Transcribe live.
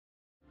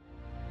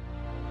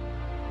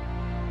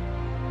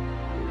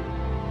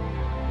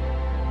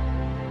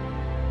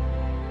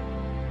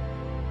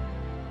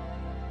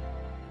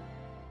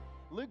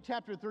Luke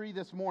chapter 3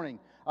 this morning.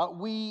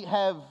 We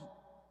have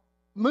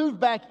moved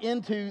back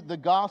into the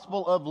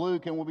Gospel of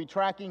Luke, and we'll be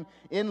tracking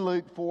in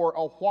Luke for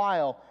a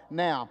while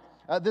now.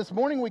 This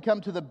morning we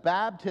come to the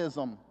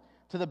baptism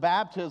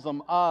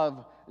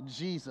of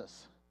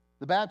Jesus.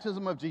 The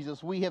baptism of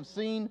Jesus. We have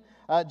seen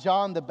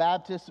John the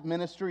Baptist's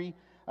ministry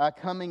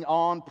coming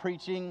on,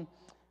 preaching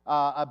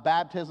a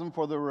baptism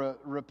for the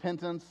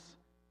repentance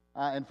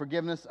and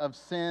forgiveness of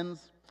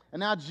sins.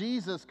 And now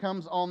Jesus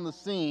comes on the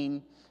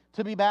scene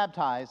to be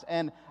baptized.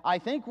 And I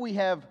think we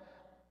have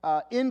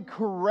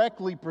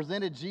incorrectly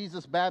presented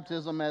Jesus'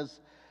 baptism as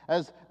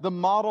the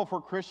model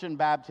for Christian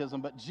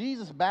baptism. But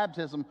Jesus'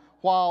 baptism,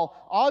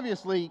 while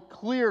obviously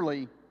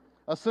clearly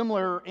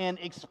similar in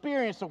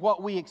experience to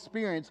what we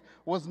experience,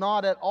 was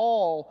not at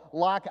all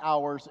like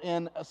ours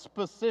in a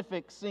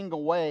specific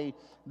single way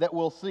that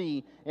we'll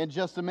see in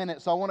just a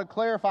minute. So I want to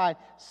clarify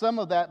some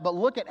of that, but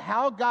look at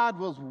how God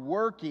was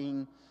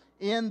working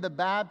in the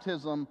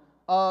baptism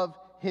of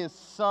His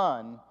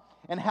Son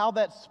and how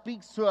that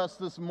speaks to us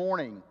this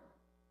morning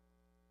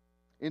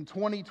in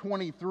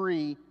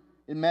 2023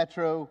 in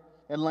Metro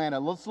Atlanta.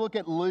 Let's look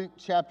at Luke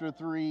chapter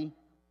 3,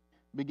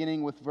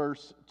 beginning with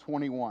verse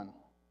 21.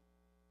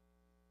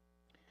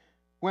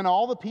 When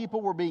all the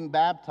people were being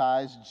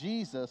baptized,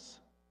 Jesus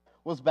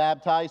was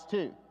baptized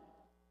too.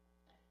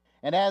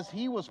 And as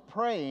he was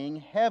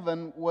praying,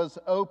 heaven was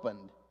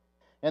opened,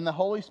 and the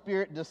Holy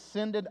Spirit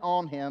descended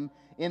on him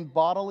in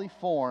bodily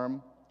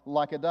form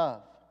like a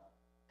dove.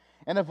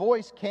 And a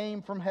voice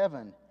came from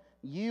heaven,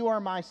 "You are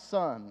my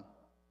Son,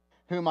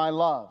 whom I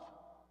love.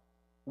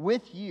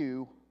 With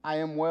you I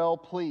am well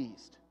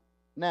pleased."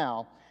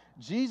 Now,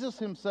 Jesus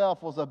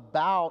himself was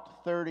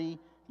about 30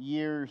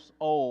 years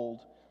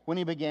old when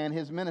he began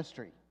his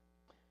ministry.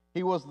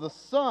 He was the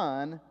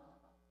son,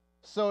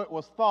 so it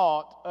was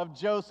thought, of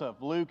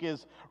Joseph. Luke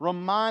is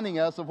reminding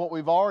us of what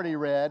we've already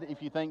read,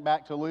 if you think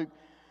back to Luke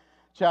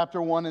chapter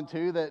 1 and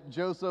 2, that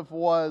Joseph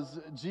was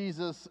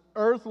Jesus'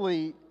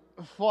 earthly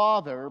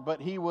father, but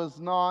he was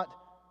not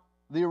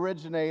the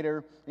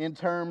originator in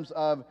terms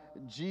of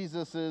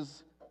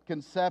Jesus'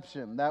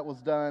 conception. That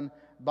was done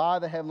by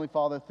the Heavenly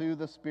Father through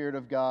the Spirit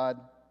of God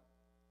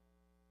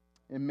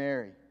in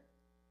Mary.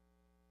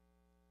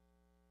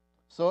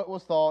 So it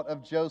was thought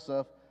of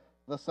Joseph,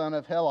 the son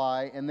of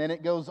Heli, and then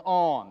it goes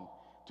on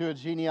to a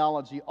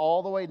genealogy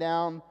all the way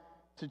down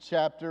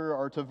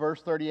to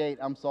verse 38,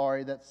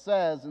 that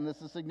says, and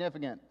this is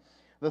significant,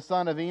 the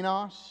son of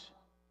Enosh,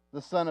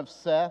 the son of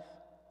Seth,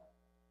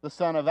 the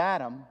son of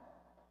Adam,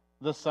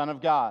 the son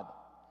of God.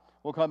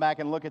 We'll come back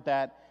and look at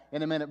that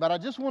in a minute. But I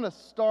just want to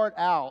start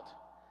out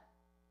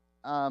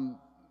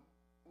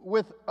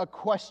with a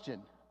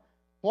question.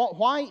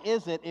 Why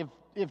is it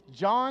if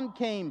John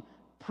came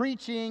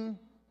preaching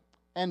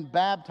and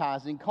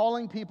baptizing,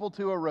 calling people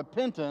to a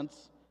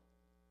repentance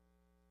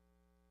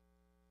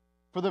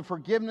for the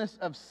forgiveness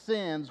of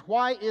sins,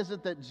 why is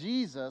it that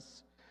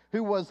Jesus,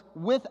 who was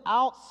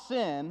without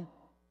sin,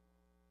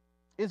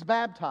 is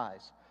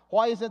baptized?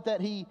 Why is it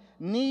that he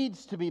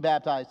needs to be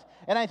baptized?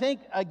 And I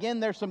think, again,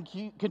 there's some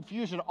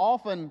confusion.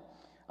 Often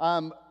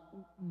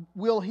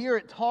we'll hear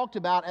it talked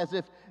about as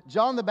if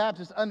John the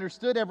Baptist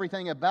understood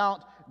everything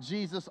about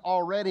Jesus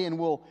already, and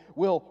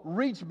we'll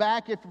reach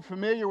back, if you're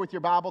familiar with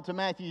your Bible, to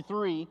Matthew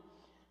 3,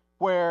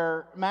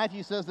 where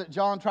Matthew says that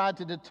John tried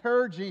to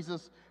deter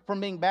Jesus from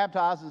being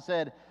baptized and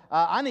said,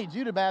 I need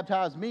you to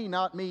baptize me,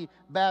 not me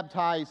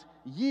baptize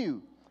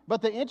you.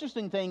 But the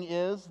interesting thing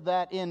is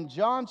that in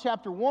John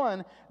chapter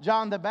 1,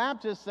 John the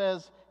Baptist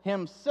says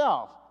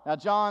himself. Now,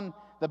 John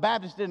the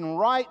Baptist didn't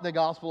write the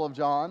Gospel of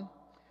John,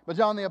 but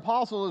John the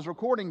Apostle is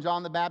recording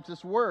John the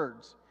Baptist's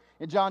words.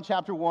 In John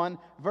chapter 1,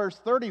 verse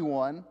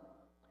 31,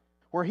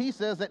 where he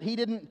says that he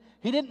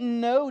didn't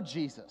know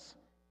Jesus.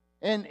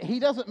 And he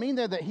doesn't mean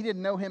there that he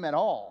didn't know him at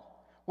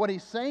all. What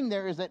he's saying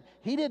there is that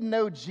he didn't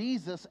know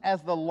Jesus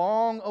as the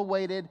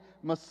long-awaited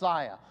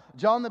Messiah.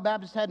 John the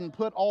Baptist hadn't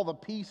put all the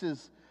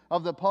pieces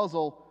of the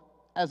puzzle,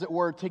 as it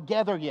were,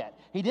 together yet.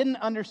 He didn't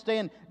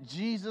understand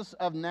Jesus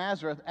of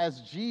Nazareth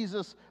as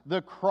Jesus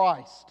the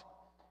Christ,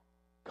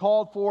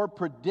 called for,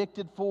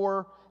 predicted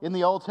for in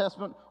the Old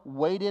Testament,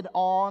 waited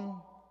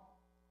on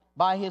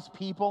by his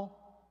people.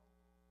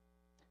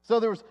 So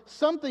there was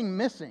something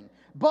missing,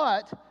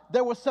 but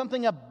there was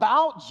something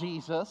about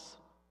Jesus,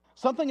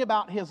 something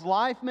about his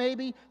life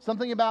maybe,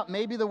 something about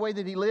maybe the way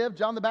that he lived.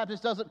 John the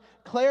Baptist doesn't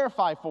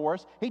clarify for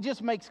us. He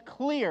just makes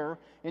clear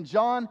in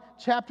John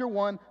chapter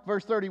 1,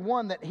 verse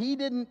 31, that he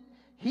didn't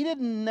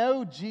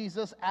know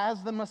Jesus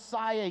as the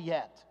Messiah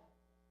yet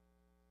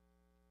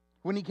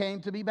when he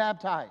came to be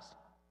baptized.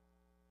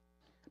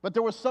 But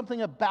there was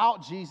something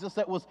about Jesus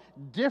that was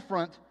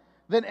different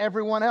than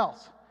everyone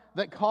else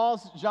that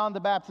caused John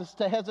the Baptist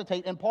to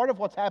hesitate. And part of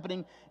what's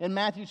happening in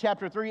Matthew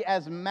chapter 3,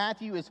 as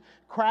Matthew is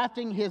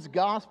crafting his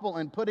gospel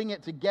and putting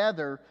it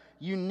together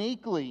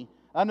uniquely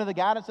under the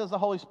guidance of the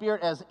Holy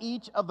Spirit, as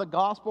each of the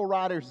gospel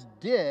writers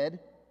did,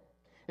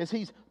 is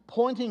he's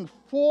pointing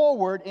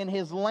forward in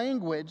his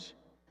language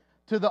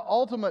to the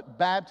ultimate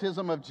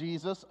baptism of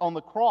Jesus on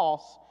the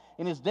cross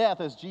in his death,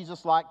 as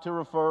Jesus liked to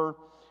refer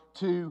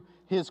to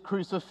his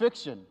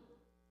crucifixion.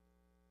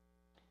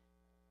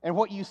 And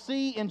what you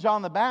see in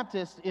John the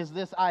Baptist is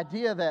this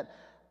idea that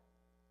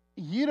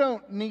you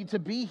don't need to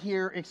be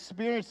here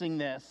experiencing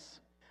this.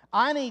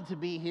 I need to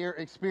be here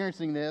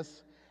experiencing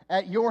this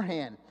at your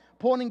hand,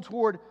 pointing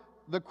toward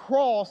the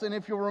cross. And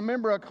if you'll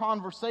remember a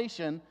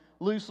conversation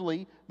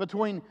loosely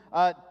between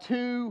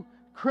two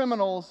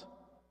criminals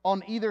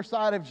on either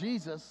side of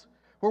Jesus,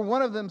 where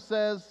one of them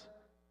says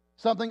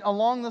something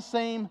along the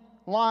same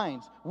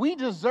lines. We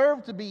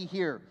deserve to be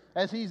here,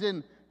 as he's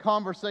in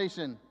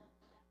conversation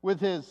with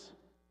his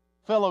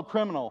fellow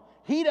criminal.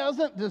 He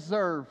doesn't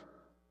deserve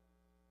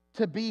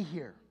to be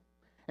here.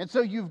 And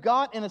so you've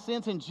got, in a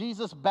sense, in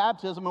Jesus'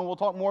 baptism, and we'll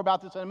talk more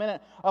about this in a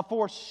minute, a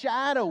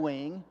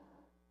foreshadowing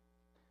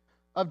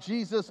of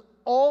Jesus'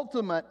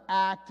 ultimate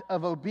act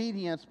of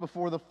obedience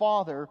before the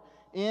Father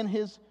in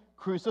his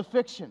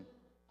crucifixion.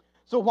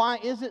 So why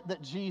is it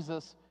that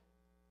Jesus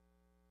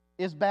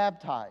is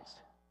baptized?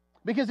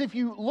 Because if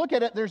you look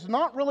at it, there's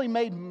not really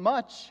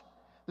much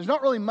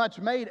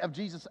made of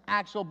Jesus'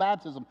 actual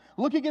baptism.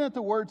 Look again at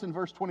the words in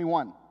verse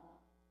 21.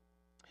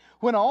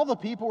 When all the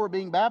people were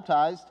being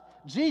baptized,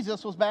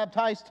 Jesus was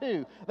baptized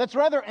too. That's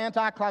rather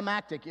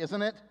anticlimactic,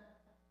 isn't it?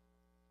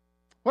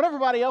 When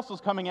everybody else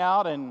was coming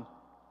out and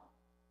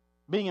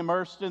being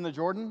immersed in the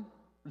Jordan,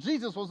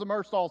 Jesus was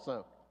immersed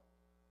also.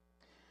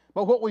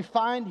 But what we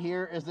find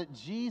here is that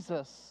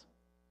Jesus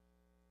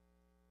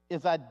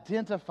is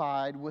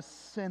identified with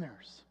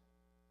sinners.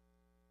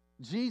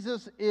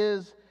 Jesus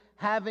is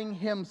having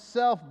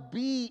himself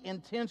be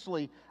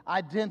intentionally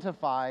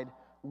identified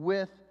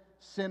with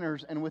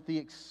sinners and with the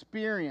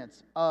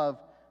experience of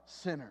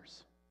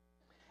sinners.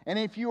 And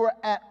if you are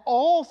at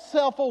all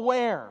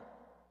self-aware,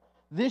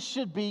 this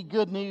should be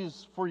good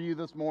news for you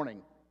this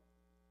morning.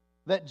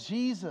 That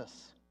Jesus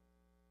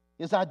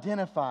is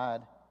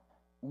identified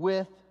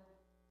with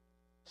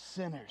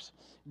sinners.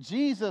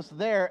 Jesus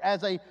there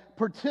as a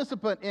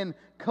participant in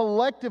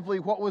collectively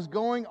what was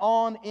going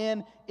on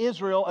in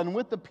Israel and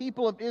with the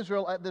people of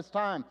Israel at this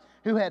time,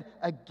 who had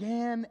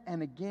again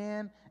and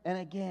again and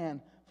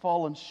again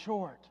fallen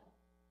short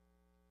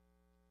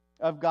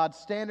of God's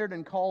standard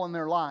and call in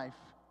their life,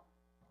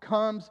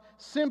 comes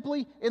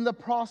simply in the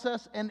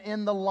process and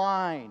in the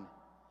line.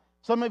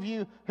 Some of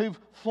you who've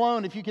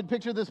flown, if you can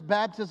picture this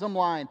baptism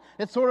line,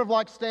 it's sort of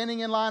like standing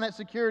in line at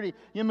security.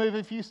 You move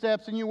a few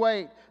steps and you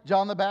wait.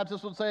 John the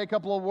Baptist would say a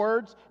couple of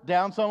words,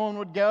 down someone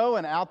would go,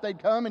 and out they'd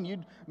come, and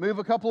you'd move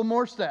a couple of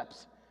more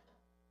steps.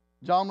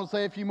 John would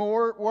say a few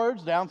more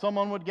words, down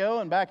someone would go,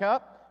 and back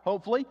up,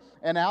 hopefully,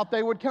 and out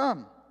they would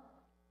come.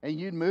 And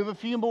you'd move a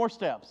few more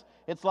steps.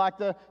 It's like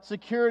the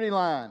security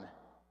line.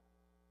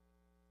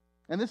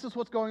 And this is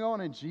what's going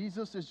on, and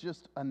Jesus is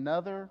just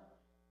another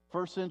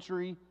first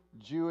century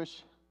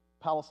Jewish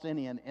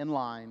Palestinian in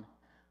line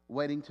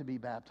waiting to be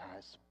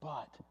baptized.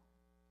 But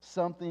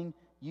something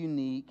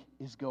unique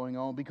is going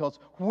on, because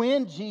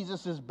when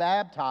Jesus is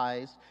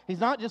baptized, he's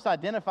not just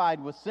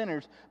identified with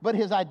sinners, but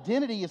his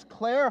identity is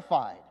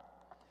clarified.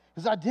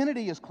 His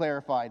identity is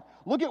clarified.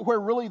 Look at where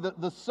really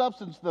the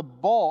substance, the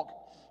bulk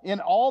in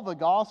all the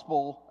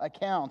gospel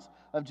accounts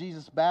of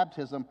Jesus'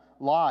 baptism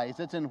lies.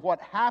 It's in what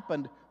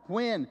happened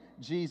when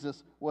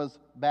Jesus was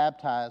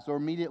baptized, or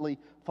immediately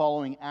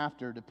following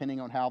after, depending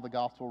on how the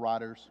gospel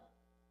writers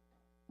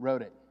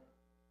wrote it.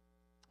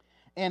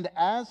 And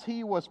as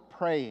he was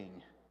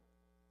praying,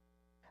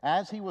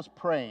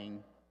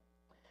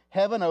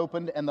 heaven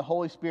opened and the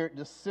Holy Spirit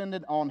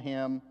descended on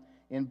him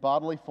in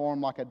bodily form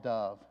like a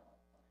dove.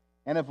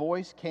 And a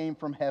voice came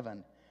from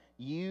heaven,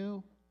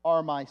 "You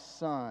are my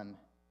Son,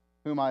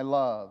 whom I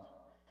love,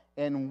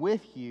 and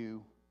with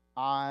you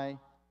I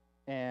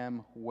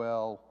am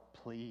well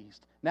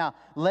pleased." Now,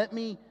 let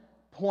me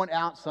point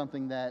out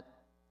something that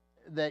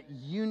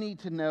you need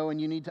to know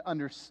and you need to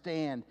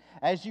understand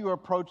as you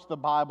approach the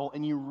Bible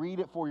and you read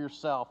it for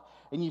yourself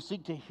and you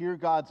seek to hear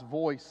God's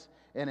voice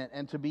in it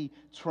and to be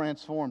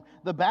transformed.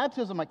 The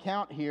baptism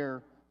account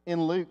here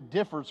in Luke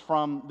differs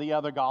from the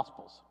other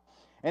Gospels.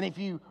 And if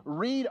you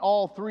read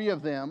all three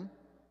of them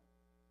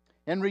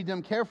and read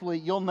them carefully,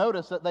 you'll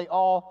notice that they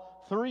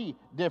all three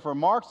differ.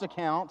 Mark's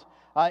account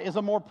is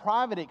a more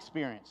private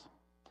experience.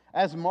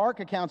 As Mark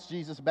accounts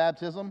Jesus'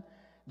 baptism,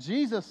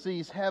 Jesus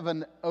sees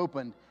heaven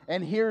opened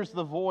and hears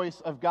the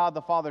voice of God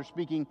the Father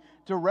speaking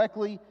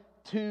directly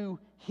to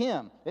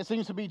him. It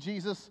seems to be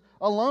Jesus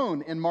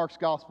alone in Mark's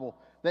gospel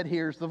that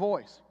hears the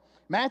voice.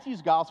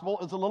 Matthew's gospel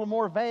is a little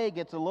more vague.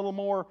 It's a little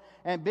more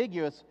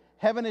ambiguous.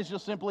 Heaven is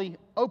just simply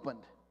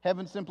opened.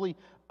 Heaven simply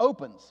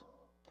opens.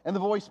 And the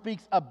voice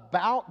speaks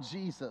about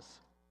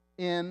Jesus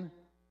in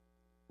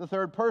the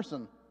third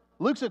person.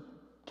 Luke's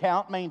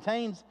account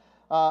maintains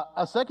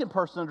a second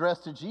person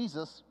addressed to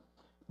Jesus,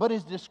 but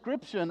his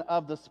description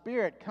of the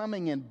Spirit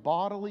coming in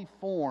bodily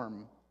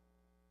form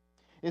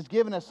is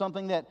given as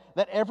something that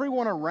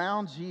everyone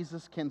around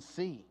Jesus can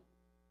see.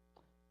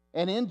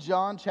 And in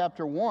John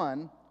chapter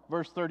 1,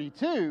 verse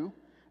 32,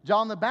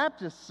 John the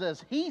Baptist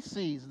says he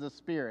sees the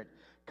Spirit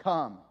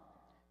come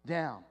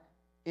down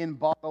in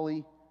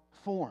bodily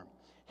form.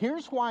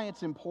 Here's why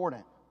it's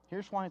important.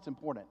 Here's why it's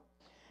important.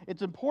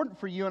 It's important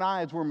for you and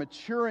I as we're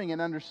maturing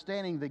and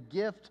understanding the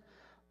gift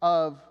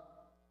of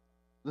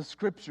the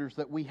Scriptures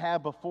that we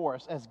have before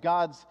us as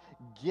God's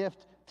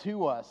gift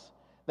to us,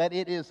 that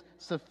it is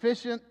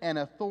sufficient and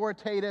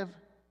authoritative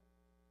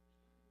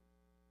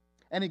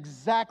and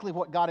exactly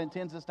what God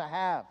intends us to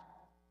have.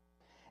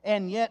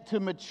 And yet to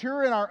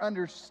mature in our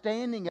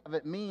understanding of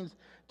it means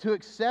to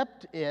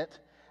accept it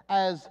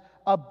as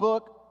a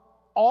book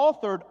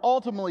authored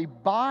ultimately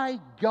by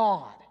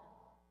God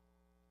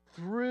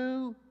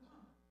through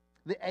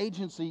the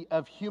agency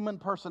of human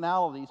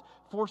personalities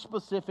for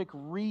specific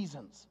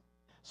reasons.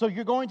 So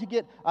you're going to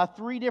get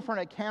 3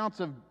 different accounts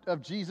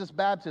of Jesus'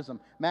 baptism: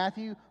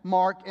 Matthew,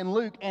 Mark, and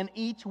Luke, and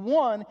each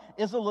one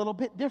is a little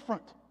bit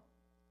different.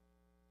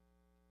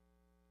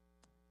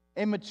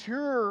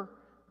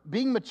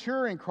 Being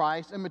mature in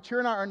Christ and mature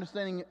in our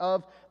understanding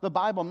of the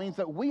Bible means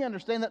that we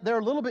understand that they're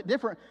a little bit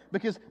different,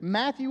 because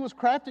Matthew was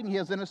crafting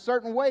his in a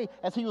certain way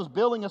as he was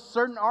building a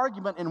certain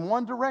argument in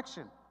one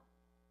direction.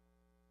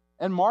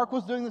 And Mark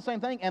was doing the same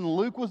thing, and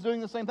Luke was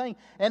doing the same thing.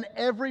 And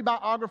every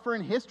biographer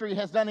in history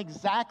has done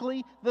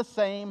exactly the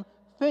same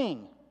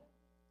thing.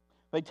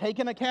 They take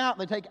an account,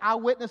 they take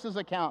eyewitnesses'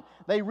 account,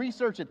 they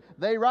research it,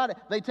 they write it,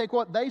 they take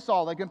what they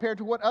saw, they compare it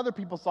to what other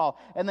people saw,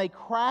 and they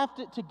craft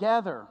it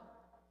together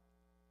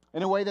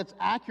in a way that's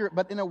accurate,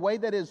 but in a way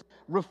that is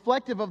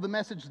reflective of the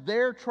message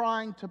they're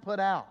trying to put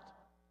out.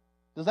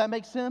 Does that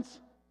make sense?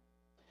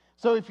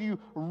 So if you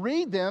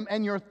read them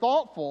and you're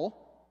thoughtful,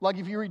 like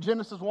if you read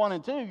Genesis 1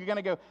 and 2, you're going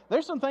to go,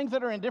 there's some things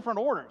that are in different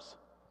orders.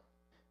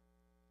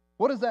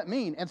 What does that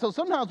mean? And so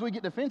sometimes we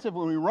get defensive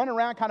when we run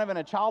around kind of in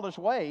a childish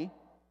way,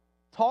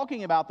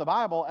 talking about the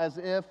Bible as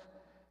if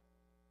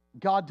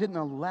God didn't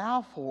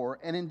allow for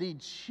and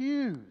indeed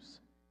choose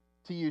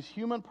to use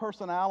human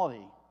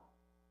personality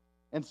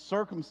and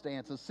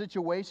circumstances,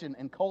 situation,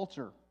 and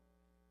culture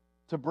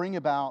to bring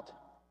about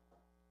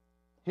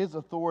His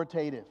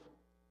authoritative,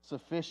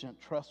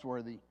 sufficient,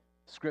 trustworthy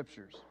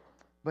Scriptures.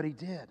 But He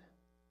did.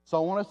 So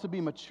I want us to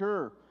be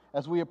mature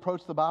as we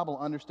approach the Bible,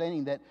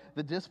 understanding that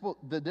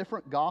the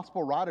different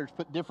gospel writers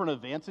put different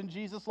events in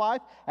Jesus'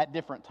 life at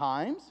different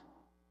times.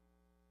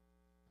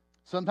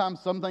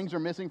 Sometimes some things are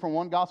missing from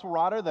one gospel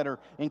writer that are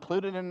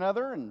included in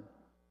another, and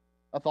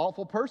a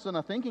thoughtful person,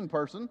 a thinking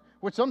person,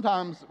 which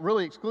sometimes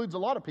really excludes a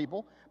lot of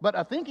people, but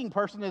a thinking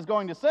person is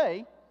going to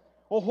say,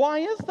 well, why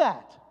is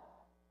that?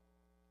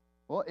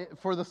 Well,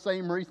 for the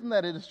same reason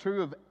that it is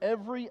true of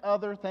every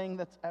other thing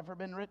that's ever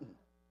been written.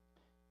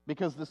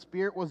 Because the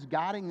Spirit was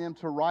guiding them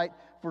to write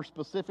for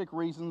specific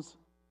reasons,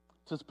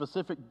 to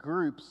specific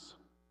groups,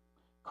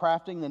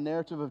 crafting the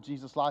narrative of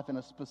Jesus' life in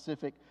a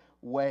specific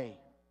way.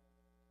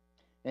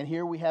 And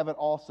here we have it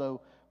also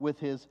with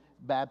His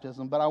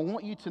baptism. But I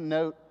want you to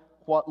note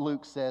what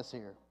Luke says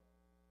here.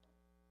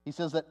 He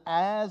says that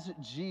as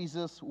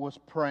Jesus was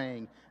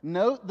praying,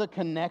 note the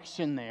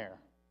connection there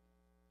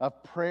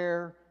of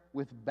prayer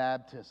with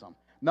baptism.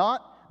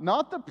 Not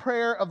the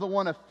prayer of the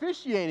one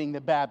officiating the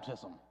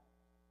baptism,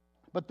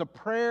 but the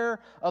prayer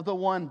of the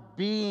one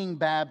being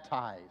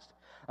baptized.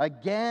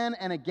 Again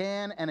and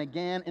again and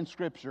again in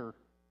Scripture,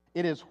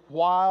 it is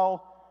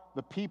while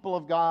the people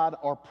of God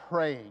are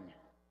praying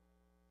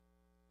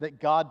that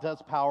God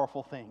does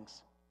powerful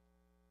things.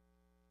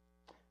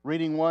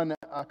 Reading one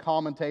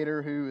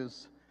commentator who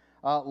is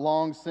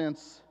long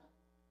since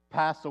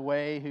passed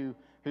away, who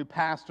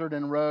pastored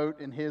and wrote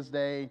in his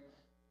day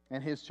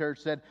and his church,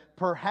 said,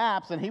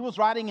 perhaps, and he was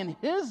writing in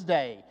his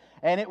day,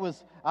 and it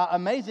was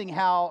amazing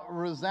how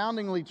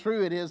resoundingly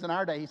true it is in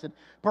our day. He said,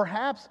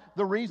 perhaps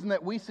the reason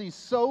that we see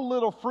so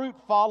little fruit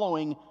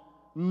following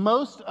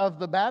most of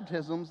the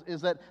baptisms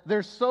is that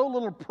there's so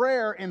little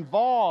prayer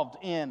involved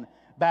in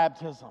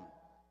baptism.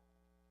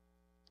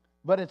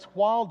 But it's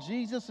while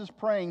Jesus is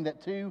praying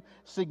that 2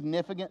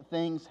 significant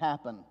things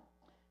happen.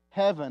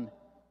 Heaven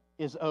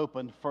is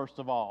opened, first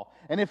of all.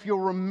 And if you'll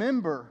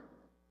remember,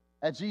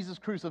 at Jesus'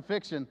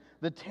 crucifixion,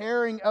 the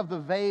tearing of the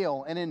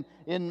veil, and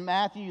in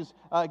Matthew's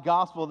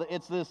gospel,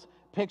 it's this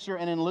picture,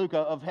 and in Luke,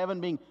 of heaven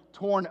being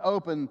torn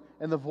open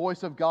and the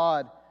voice of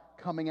God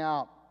coming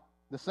out.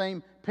 The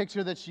same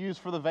picture that's used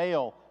for the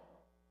veil.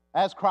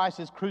 As Christ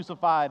is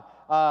crucified,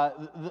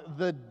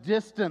 the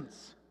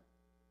distance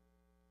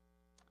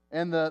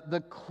and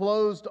the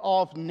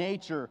closed-off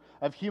nature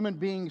of human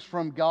beings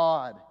from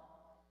God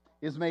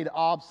is made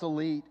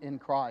obsolete in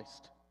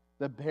Christ.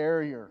 The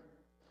barrier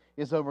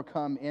is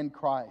overcome in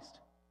Christ.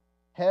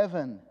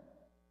 Heaven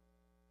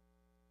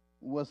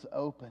was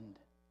opened.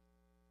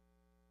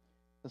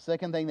 The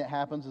second thing that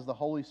happens is the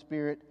Holy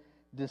Spirit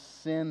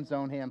descends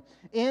on him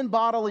in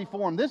bodily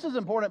form. This is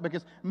important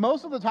because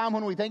most of the time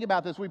when we think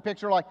about this, we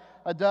picture like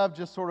a dove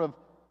just sort of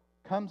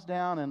comes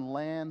down and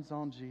lands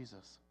on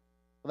Jesus.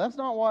 Well, that's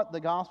not what the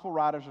gospel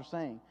writers are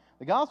saying.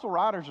 The gospel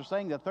writers are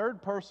saying the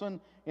third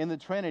person in the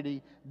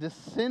Trinity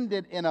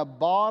descended in a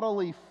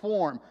bodily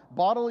form.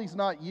 Bodily is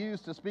not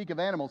used to speak of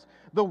animals.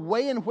 The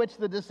way in which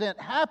the descent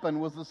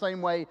happened was the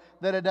same way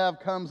that a dove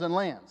comes and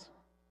lands.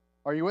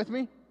 Are you with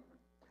me?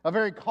 A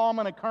very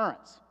common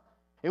occurrence.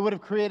 It would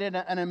have created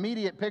an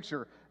immediate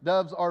picture.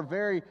 Doves are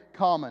very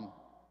common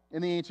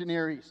in the ancient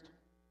Near East.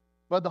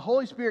 But the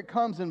Holy Spirit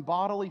comes in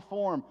bodily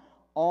form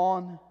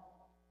on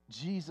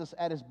Jesus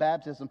at his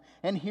baptism.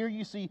 And here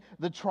you see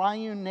the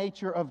triune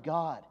nature of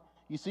God.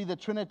 You see the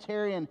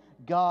Trinitarian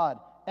God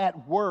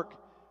at work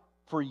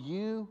for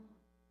you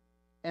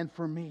and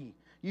for me.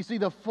 You see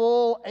the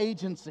full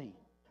agency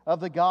of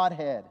the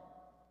Godhead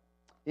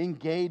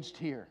engaged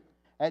here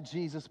at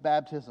Jesus'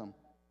 baptism.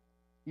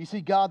 You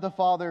see God the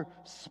Father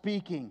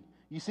speaking.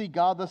 You see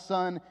God the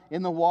Son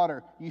in the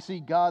water. You see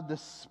God the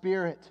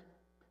Spirit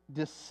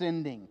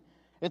descending.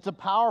 It's a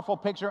powerful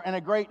picture and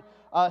a great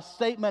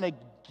statement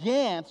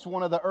against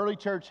one of the early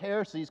church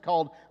heresies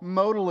called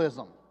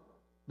modalism.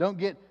 Don't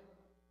get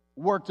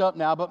worked up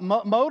now, but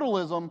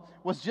modalism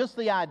was just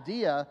the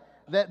idea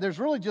that there's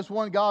really just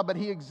one God, but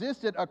he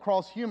existed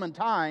across human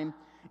time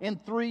in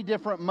three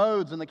different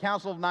modes. And the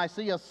Council of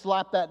Nicaea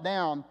slapped that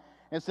down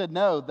and said,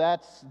 no,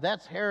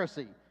 that's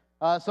heresy.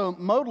 So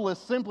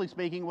modalists, simply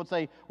speaking, would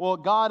say, well,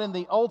 God in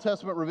the Old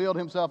Testament revealed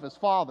himself as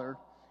Father.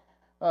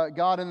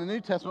 God in the New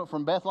Testament,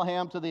 from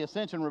Bethlehem to the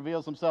Ascension,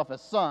 reveals himself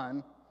as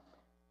Son.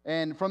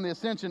 And from the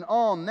Ascension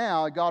on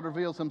now, God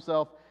reveals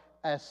himself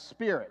as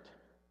Spirit.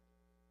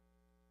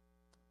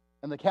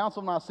 And the Council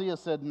of Nicaea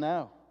said,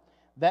 no,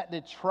 that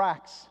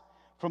detracts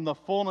from the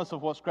fullness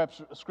of what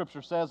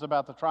Scripture says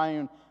about the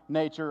triune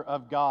nature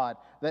of God.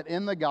 That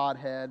in the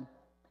Godhead,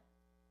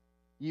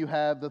 you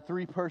have the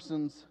three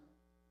persons,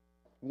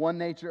 one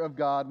nature of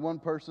God, one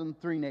person,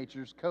 three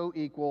natures,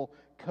 co-equal,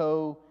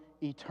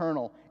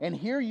 co-eternal. And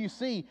here you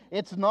see,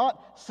 it's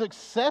not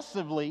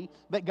successively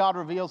that God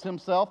reveals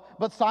himself,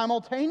 but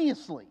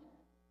simultaneously.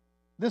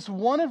 This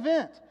one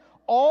event,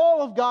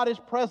 all of God is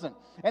present.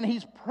 And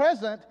he's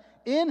present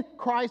in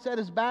Christ at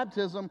his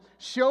baptism,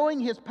 showing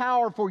his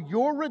power for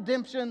your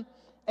redemption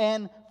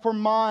and for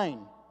mine.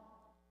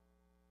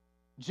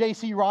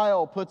 J.C.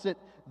 Ryle puts it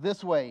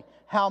this way: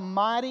 how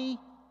mighty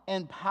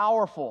and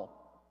powerful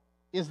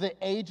is the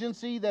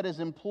agency that is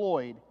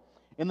employed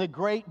in the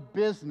great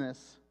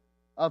business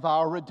of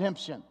our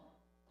redemption.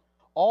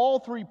 All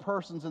three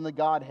persons in the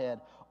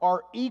Godhead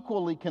are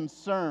equally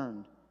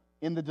concerned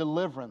in the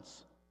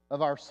deliverance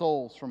of our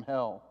souls from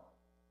hell.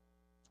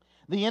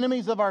 The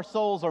enemies of our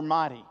souls are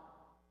mighty.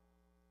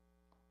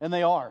 And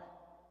they are.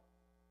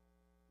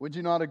 Would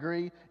you not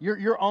agree?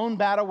 Your own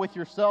battle with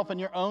yourself and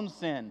your own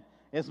sin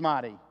is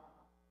mighty,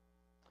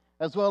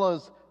 as well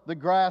as the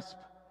grasp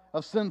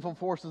of sinful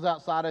forces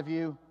outside of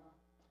you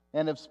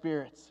and of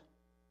spirits.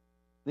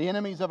 The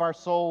enemies of our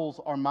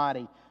souls are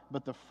mighty,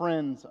 but the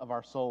friends of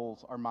our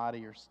souls are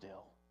mightier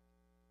still.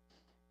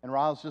 And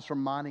Ryle's just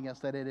reminding us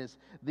that it is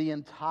the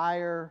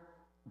entire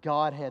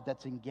Godhead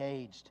that's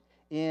engaged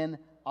in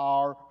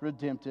our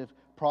redemptive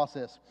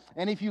process.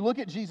 And if you look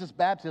at Jesus'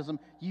 baptism,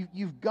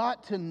 you've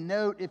got to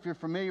note, if you're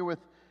familiar with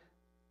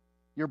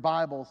your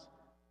Bibles,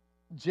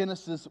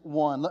 Genesis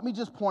 1. Let me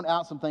just point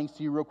out some things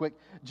to you real quick.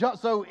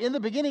 So in the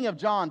beginning of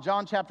John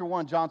chapter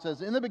 1, John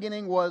says, in the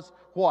beginning was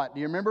what?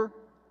 Do you remember?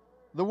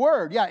 The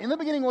Word. Yeah, in the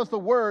beginning was the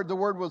Word. The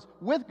Word was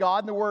with God,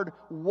 and the Word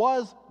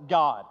was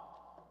God.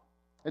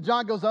 And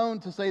John goes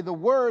on to say the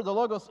Word, the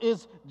Logos,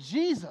 is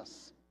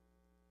Jesus.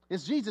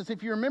 It's Jesus.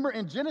 If you remember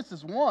in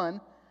Genesis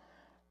 1,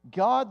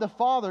 God the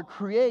Father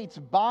creates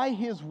by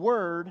his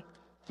Word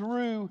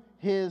through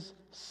his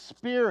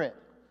Spirit.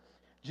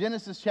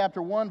 Genesis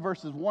chapter 1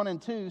 verses 1 and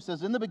 2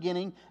 says, in the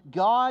beginning,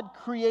 God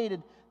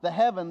created the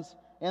heavens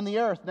and the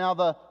earth. Now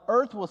the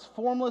earth was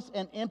formless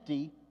and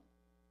empty.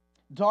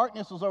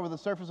 Darkness was over the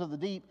surface of the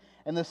deep,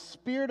 and the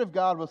Spirit of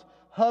God was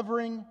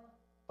hovering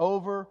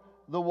over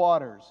the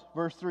waters.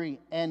 Verse 3,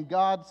 and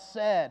God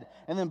said,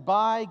 and then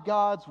by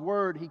God's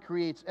Word he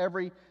creates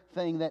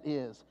everything that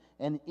is.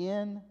 And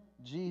in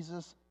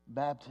Jesus'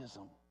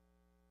 baptism,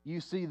 you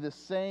see the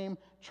same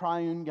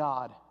triune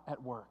God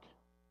at work.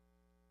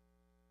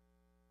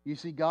 You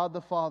see God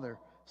the Father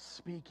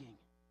speaking.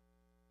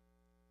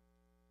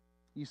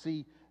 You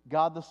see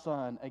God the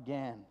Son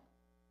again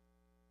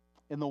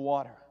in the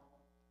water.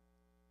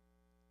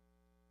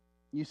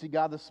 You see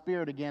God the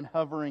Spirit again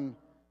hovering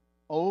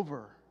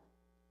over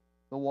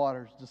the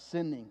waters,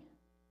 descending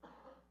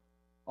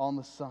on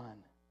the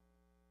Son.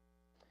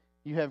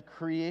 You have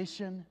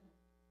creation,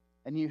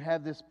 and you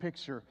have this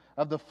picture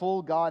of the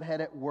full Godhead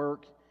at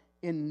work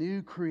in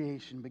new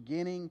creation,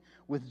 beginning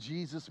with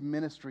Jesus'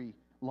 ministry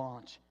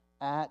launch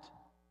at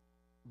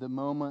the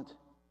moment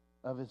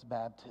of his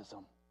baptism.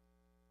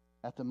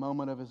 At the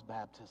moment of his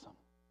baptism.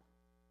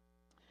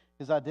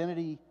 His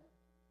identity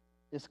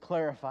is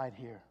clarified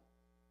here.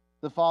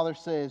 The Father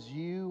says,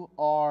 you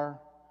are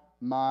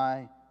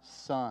my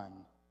Son,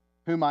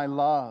 whom I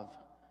love.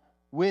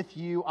 With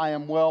you I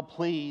am well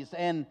pleased.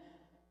 And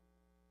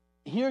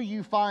Here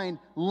you find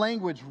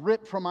language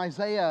ripped from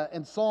Isaiah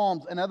and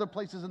Psalms and other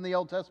places in the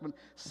Old Testament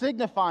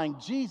signifying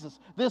Jesus,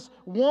 this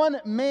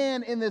one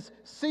man in this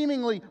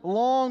seemingly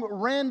long,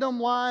 random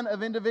line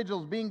of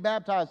individuals being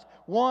baptized,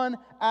 one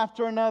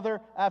after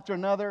another, after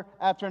another,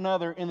 after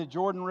another in the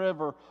Jordan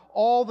River.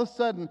 All of a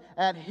sudden,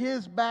 at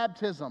his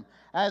baptism,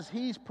 as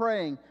he's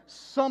praying,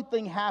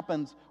 something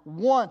happens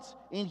once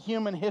in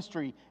human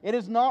history. It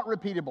is not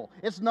repeatable.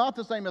 It's not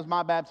the same as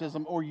my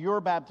baptism or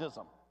your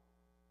baptism.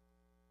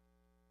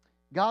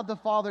 God the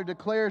Father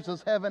declares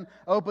as heaven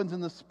opens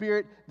and the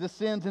Spirit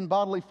descends in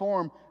bodily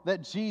form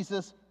that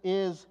Jesus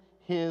is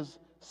His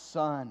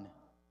Son.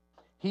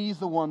 He's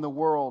the one the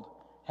world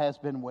has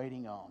been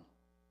waiting on.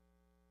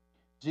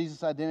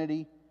 Jesus'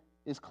 identity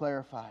is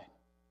clarified.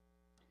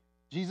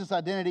 Jesus'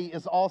 identity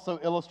is also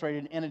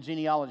illustrated in a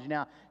genealogy.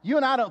 Now, you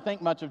and I don't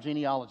think much of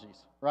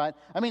genealogies, right?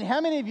 I mean,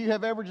 how many of you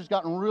have ever just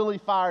gotten really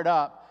fired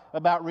up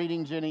about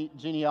reading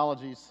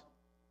genealogies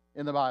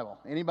in the Bible?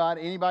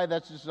 Anybody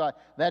that's just like,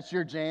 that's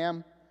your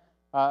jam?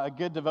 A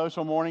good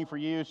devotional morning for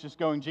you is just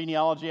going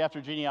genealogy after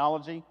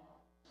genealogy?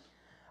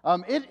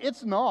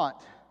 It's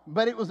not,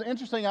 but it was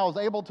interesting. I was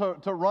able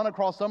to run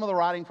across some of the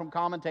writing from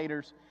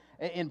commentators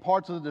in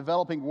parts of the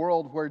developing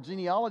world where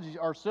genealogies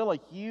are still a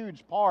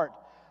huge part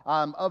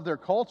of their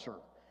culture.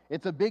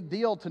 It's a big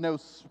deal to know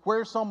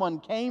where someone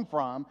came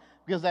from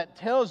because that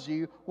tells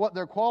you what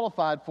they're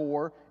qualified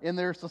for in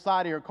their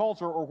society or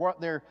culture or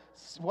what their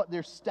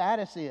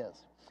status is.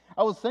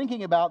 I was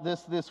thinking about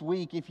this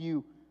week. If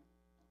you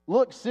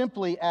look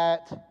simply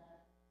at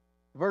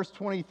verse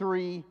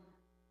 23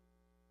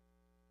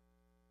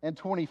 and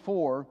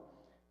 24,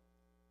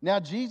 now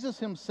Jesus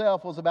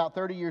himself was about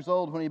 30 years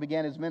old when he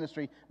began his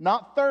ministry.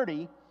 Not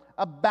 30,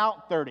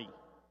 about 30,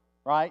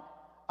 right?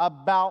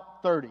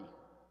 About 30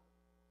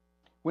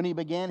 when he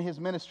began his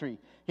ministry.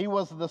 He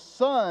was the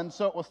son,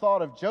 so it was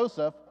thought, of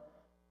Joseph,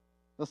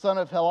 the son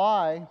of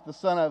Heli, the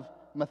son of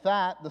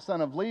Mathat, the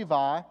son of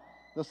Levi,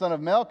 the son of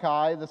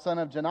Melchi, the son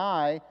of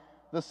Janai,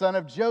 the son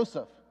of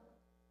Joseph.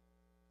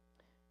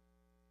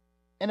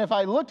 And if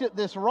I looked at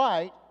this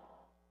right,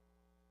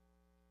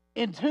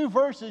 in 2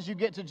 verses you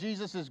get to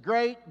Jesus'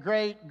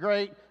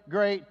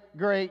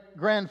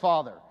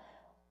 great-great-great-great-great-grandfather.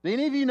 Do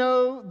any of you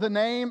know the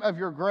name of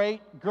your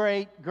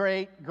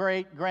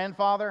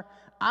great-great-great-great-grandfather?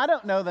 I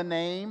don't know the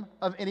name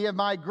of any of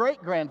my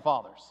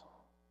great-grandfathers.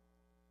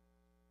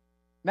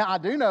 Now, I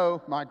do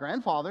know my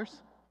grandfathers.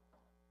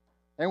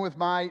 And with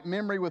my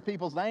memory with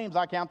people's names,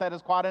 I count that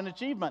as quite an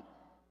achievement.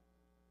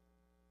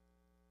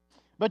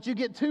 But you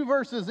get 2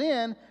 verses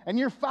in, and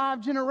you're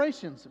 5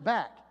 generations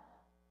back.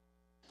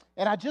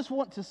 And I just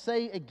want to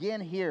say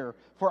again here,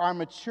 for our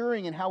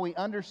maturing and how we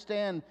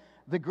understand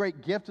the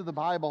great gift of the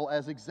Bible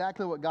as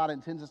exactly what God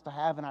intends us to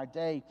have in our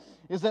day,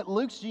 is that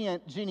Luke's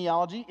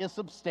genealogy is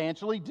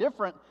substantially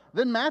different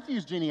than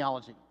Matthew's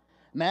genealogy.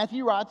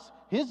 Matthew writes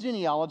his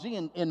genealogy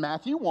in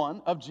Matthew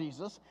 1 of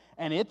Jesus,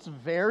 and it's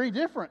very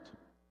different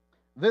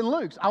than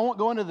Luke's. I won't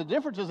go into the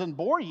differences and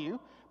bore you,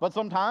 but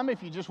sometime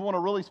if you just want a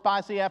really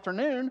spicy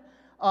afternoon,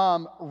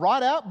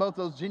 write out both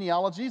those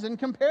genealogies and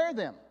compare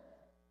them.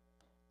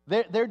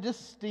 They're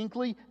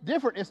distinctly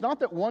different. It's not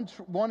that one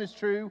is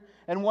true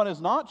and one is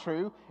not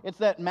true. It's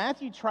that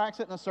Matthew tracks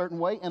it in a certain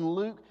way and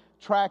Luke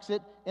tracks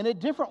it in a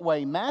different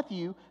way.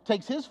 Matthew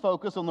takes his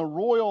focus on the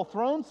royal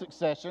throne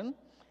succession.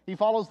 He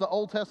follows the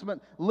Old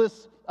Testament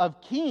list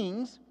of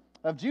kings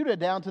of Judah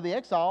down to the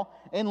exile,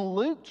 and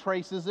Luke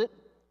traces it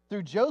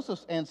through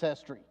Joseph's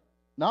ancestry,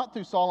 not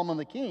through Solomon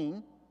the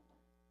king,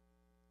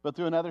 but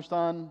through another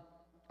son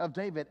of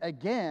David.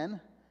 Again,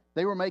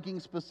 they were making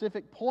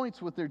specific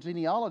points with their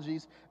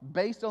genealogies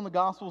based on the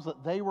Gospels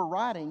that they were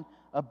writing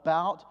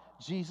about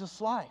Jesus'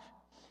 life.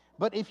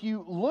 But if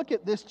you look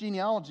at this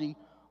genealogy,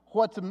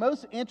 what's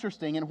most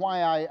interesting and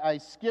why I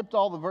skipped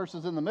all the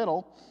verses in the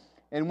middle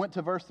and went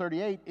to verse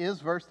 38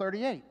 is verse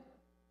 38.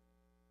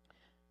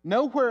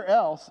 Nowhere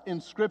else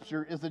in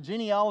Scripture is the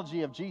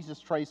genealogy of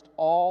Jesus traced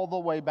all the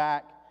way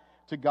back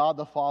to God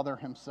the Father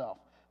himself.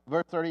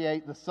 Verse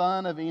 38, the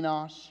son of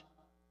Enosh,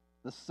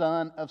 the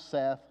son of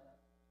Seth,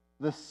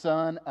 the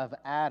son of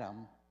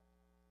Adam,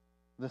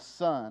 the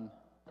son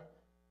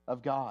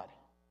of God.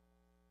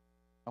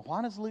 Now,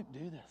 why does Luke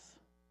do this?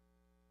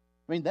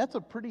 I mean, that's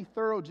a pretty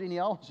thorough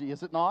genealogy,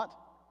 is it not?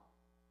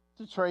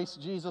 To trace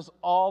Jesus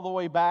all the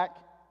way back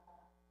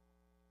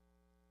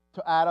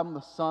to Adam,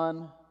 the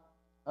son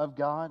of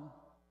God.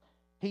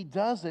 He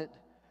does it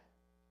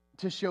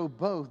to show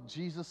both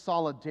Jesus'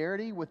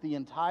 solidarity with the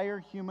entire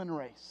human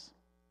race,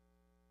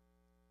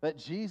 that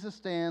Jesus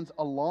stands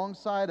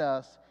alongside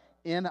us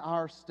in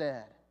our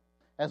stead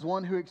as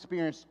one who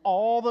experienced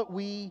all that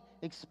we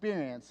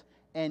experience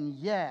and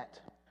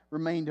yet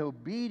remained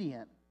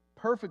obedient,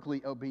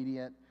 perfectly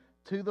obedient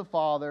to the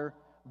Father,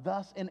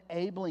 thus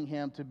enabling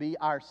him to be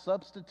our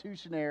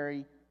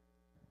substitutionary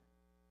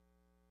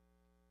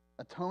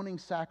atoning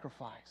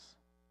sacrifice.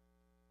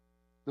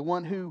 The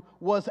one who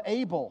was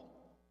able,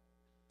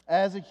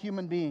 as a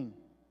human being,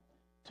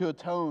 to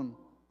atone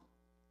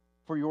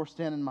for your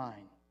sin and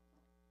mine,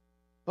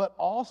 but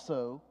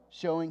also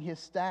showing his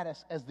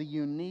status as the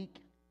unique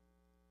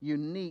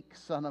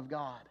Son of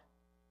God.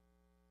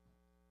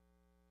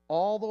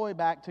 All the way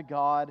back to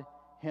God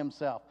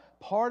himself.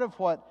 Part of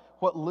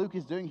what Luke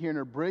is doing here in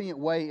a brilliant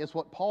way is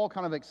what Paul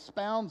kind of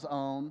expounds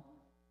on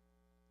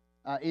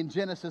in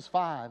Genesis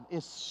 5,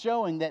 is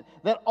showing that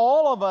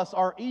all of us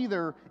are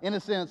either, in a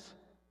sense,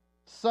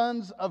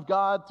 sons of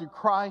God through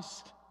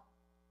Christ,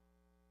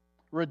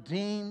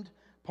 redeemed,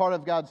 part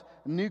of God's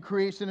new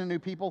creation and new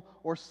people,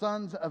 or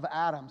sons of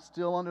Adam,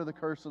 still under the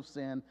curse of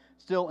sin,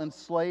 still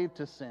enslaved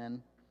to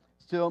sin,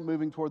 still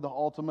moving toward the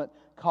ultimate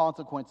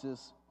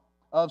consequences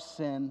of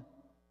sin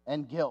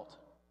and guilt.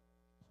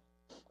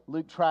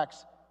 Luke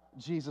tracks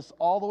Jesus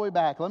all the way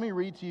back. Let me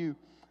read to you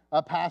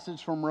a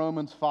passage from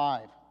Romans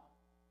 5.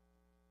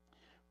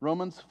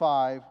 Romans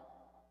 5,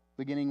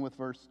 beginning with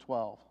verse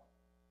 12.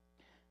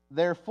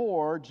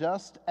 Therefore,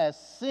 just as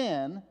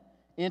sin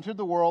entered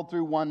the world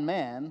through one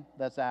man,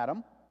 that's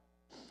Adam,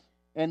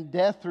 and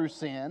death through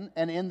sin,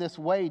 and in this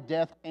way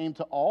death came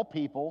to all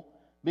people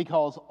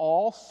because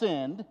all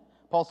sinned.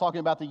 Paul's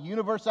talking about the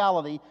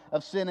universality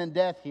of sin and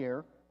death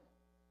here.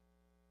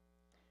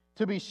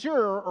 To be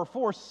sure, or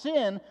for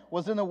sin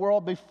was in the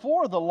world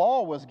before the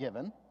law was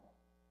given,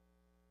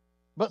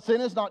 but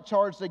sin is not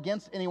charged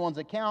against anyone's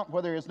account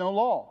where there is no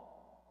law.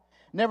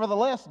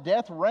 Nevertheless,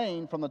 death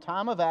reigned from the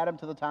time of Adam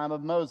to the time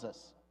of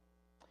Moses,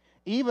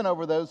 even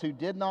over those who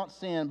did not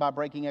sin by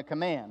breaking a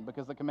command,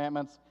 because the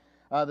commandments,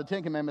 the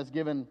Ten Commandments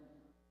given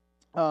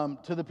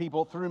to the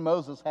people through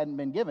Moses hadn't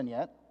been given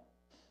yet,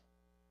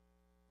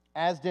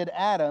 as did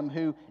Adam,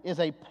 who is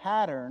a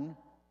pattern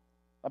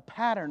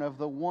of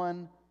the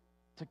one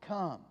to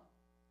come.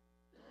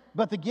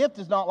 But the gift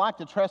is not like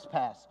the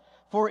trespass.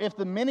 For if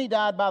the many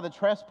died by the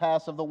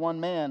trespass of the one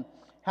man,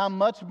 how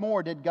much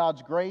more did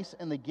God's grace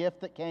and the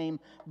gift that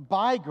came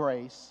by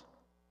grace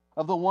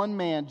of the one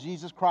man,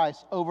 Jesus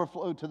Christ,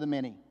 overflow to the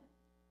many?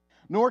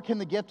 Nor can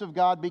the gift of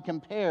God be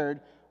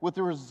compared with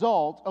the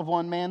result of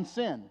one man's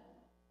sin.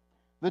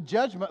 The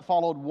judgment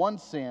followed one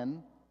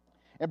sin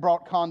and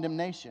brought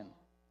condemnation,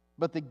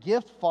 but the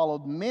gift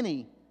followed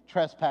many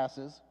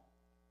trespasses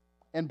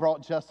and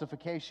brought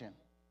justification.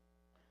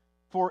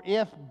 For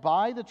if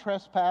by the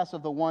trespass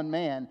of the one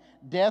man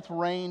death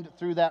reigned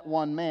through that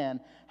one man,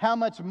 how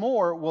much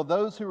more will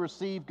those who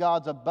receive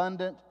God's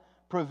abundant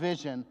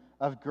provision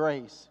of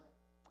grace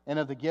and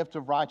of the gift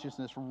of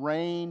righteousness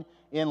reign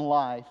in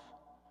life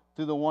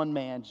through the one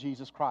man,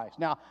 Jesus Christ?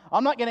 Now,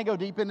 I'm not going to go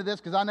deep into this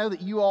because I know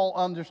that you all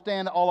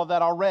understand all of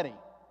that already,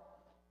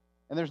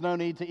 and there's no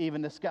need to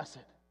even discuss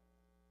it.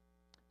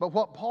 But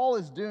what Paul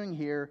is doing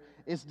here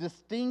is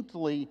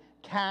distinctly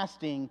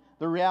casting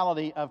the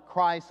reality of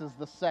Christ as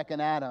the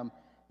second Adam,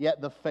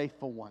 yet the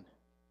faithful one.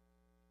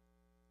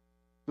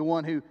 The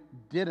one who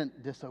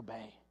didn't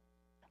disobey.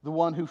 The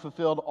one who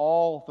fulfilled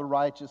all the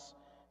righteous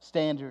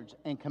standards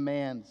and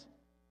commands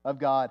of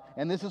God.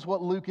 And this is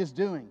what Luke is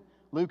doing.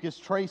 Luke is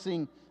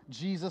tracing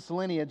Jesus'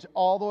 lineage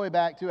all the way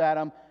back to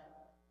Adam,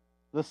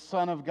 the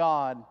Son of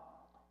God,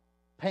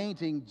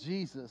 painting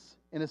Jesus,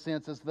 in a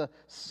sense, as the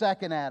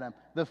second Adam,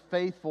 the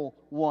faithful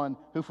one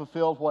who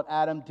fulfilled what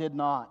Adam did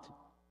not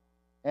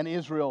and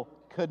Israel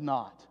could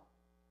not.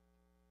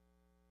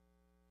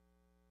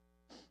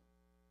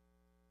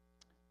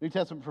 New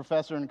Testament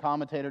professor and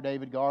commentator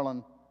David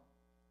Garland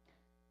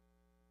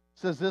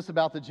says this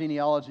about the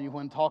genealogy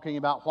when talking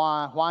about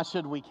why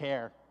should we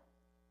care?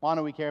 Why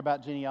do we care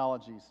about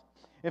genealogies?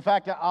 In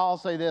fact, I'll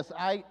say this.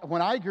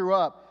 When I grew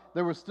up,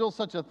 there was still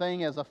such a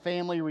thing as a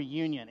family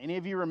reunion. Any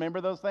of you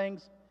remember those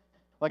things?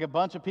 Like a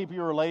bunch of people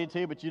you were related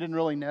to, but you didn't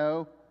really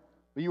know.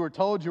 But you were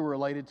told you were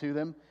related to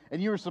them.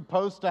 And you were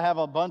supposed to have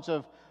a bunch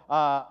of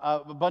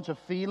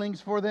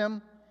feelings for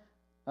them.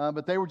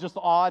 But they were just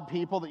odd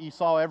people that you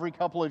saw every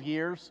couple of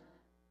years.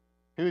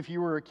 Who, if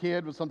you were a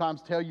kid, would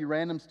sometimes tell you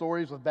random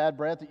stories with bad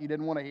breath that you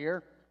didn't want to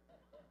hear.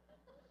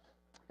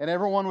 And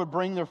everyone would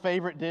bring their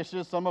favorite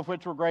dishes, some of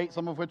which were great,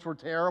 some of which were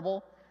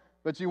terrible.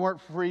 But you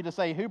weren't free to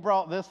say, who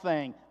brought this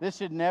thing? This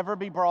should never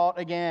be brought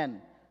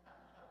again.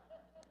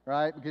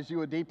 Right? Because you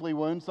would deeply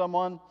wound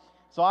someone.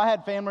 So I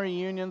had family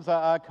reunions,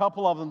 a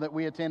couple of them that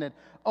we attended.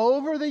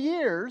 Over the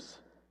years,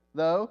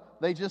 though,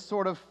 they just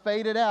sort of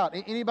faded out.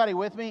 Anybody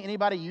with me?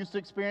 Anybody used to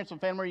experience some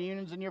family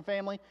reunions in your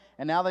family,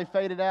 and now they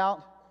faded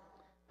out?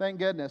 Thank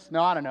goodness.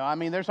 No, I don't know. I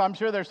mean, I'm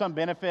sure there's some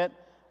benefit.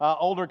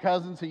 Older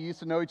cousins who used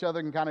to know each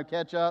other can kind of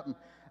catch up and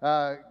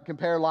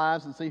compare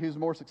lives and see who's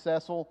more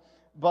successful.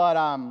 But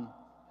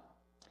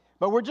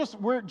we're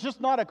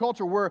just not a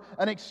culture. We're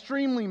an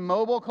extremely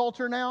mobile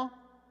culture now.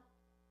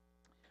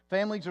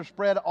 Families are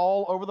spread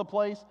all over the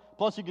place.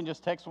 Plus, you can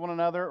just text one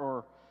another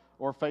or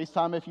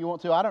FaceTime if you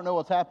want to. I don't know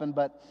what's happened,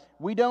 but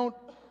we don't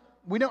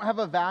have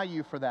a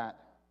value for that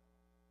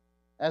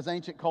as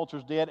ancient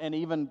cultures did, and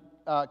even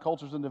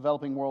cultures in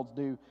developing worlds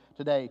do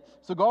today.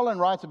 So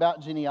Garland writes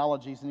about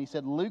genealogies, and he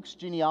said, Luke's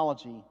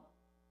genealogy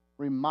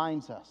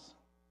reminds us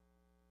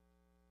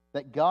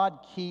that God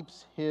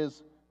keeps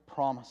his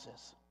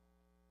promises.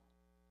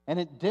 And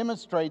it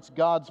demonstrates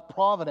God's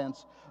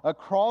providence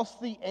across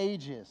the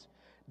ages,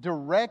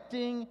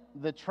 directing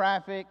the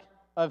traffic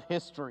of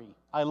history.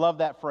 I love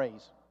that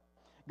phrase.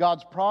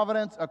 God's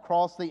providence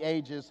across the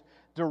ages,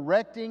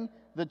 directing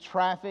the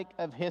traffic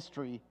of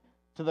history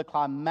to the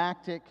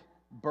climactic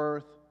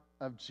birth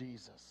of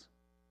Jesus.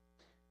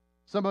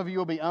 Some of you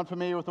will be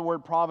unfamiliar with the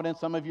word providence.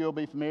 Some of you will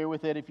be familiar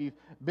with it. If you've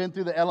been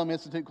through the Elam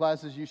Institute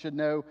classes, you should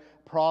know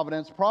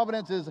providence.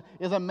 Providence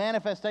is a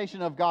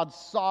manifestation of God's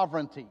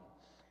sovereignty.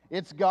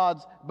 It's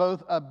God's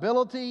both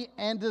ability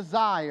and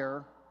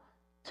desire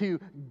to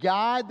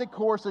guide the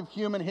course of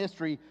human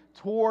history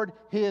toward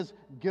His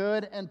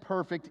good and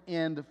perfect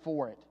end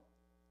for it.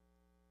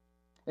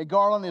 And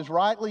Garland is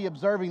rightly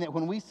observing that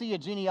when we see a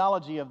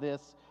genealogy of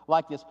this,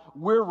 like this,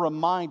 we're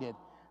reminded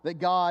that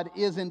God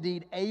is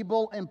indeed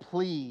able and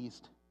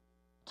pleased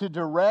to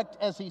direct,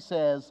 as He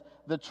says,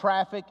 the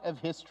traffic of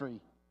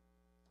history,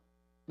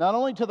 not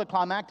only to the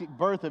climactic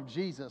birth of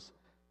Jesus,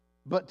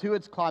 but to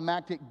its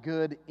climactic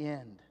good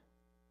end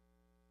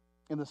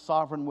in the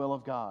sovereign will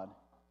of God.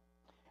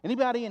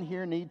 Anybody in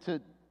here need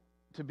to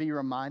be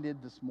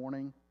reminded this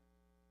morning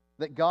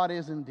that God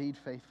is indeed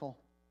faithful?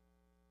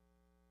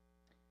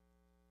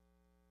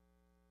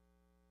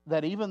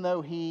 That even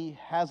though He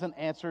hasn't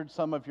answered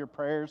some of your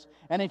prayers,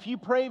 and if you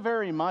pray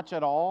very much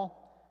at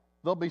all,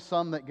 there'll be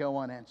some that go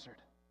unanswered.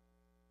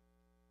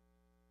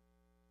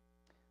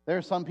 There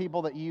are some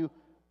people that you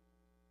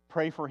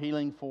pray for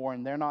healing for,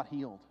 and they're not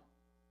healed.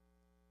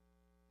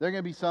 There are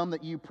going to be some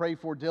that you pray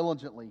for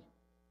diligently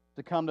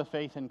to come to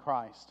faith in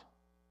Christ.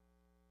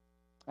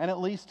 And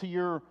at least to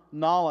your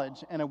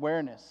knowledge and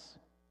awareness,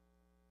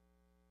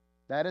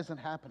 that isn't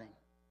happening.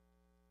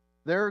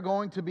 There are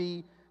going to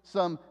be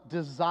some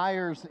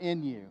desires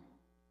in you,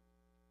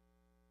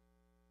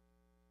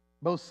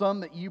 both some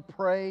that you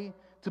pray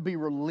to be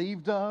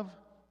relieved of,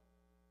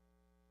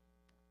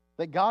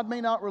 that God may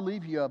not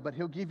relieve you of, but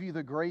He'll give you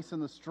the grace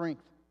and the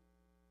strength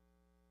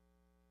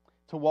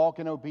to walk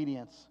in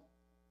obedience,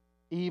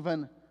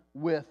 even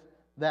with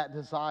that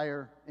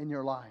desire in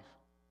your life.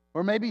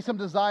 Or maybe some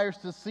desires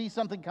to see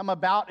something come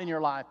about in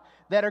your life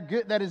that are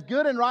good, that is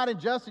good and right and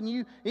just, and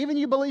you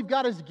believe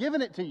God has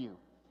given it to you.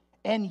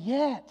 And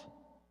yet,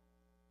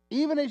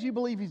 even as you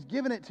believe He's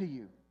given it to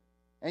you,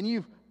 and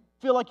you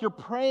feel like you're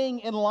praying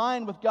in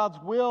line with God's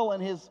will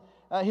and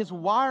His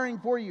wiring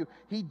for you,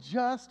 He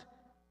just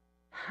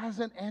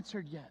hasn't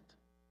answered yet.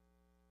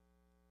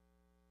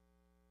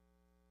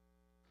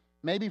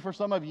 Maybe for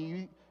some of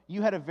you,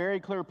 you had a very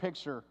clear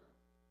picture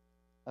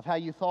of how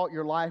you thought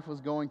your life was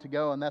going to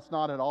go, and that's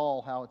not at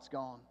all how it's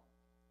gone.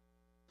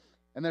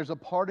 And there's a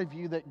part of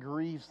you that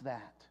grieves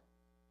that,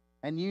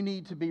 and you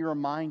need to be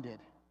reminded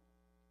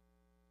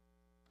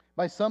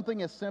by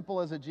something as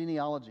simple as a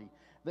genealogy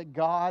that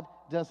God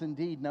does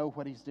indeed know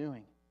what He's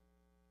doing.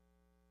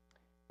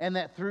 And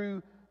that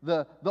through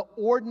the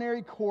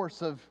ordinary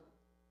course of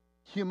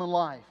human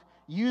life,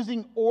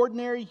 using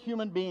ordinary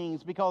human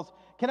beings, because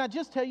can I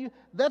just tell you,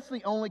 that's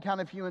the only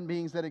kind of human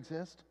beings that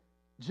exist.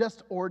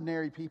 Just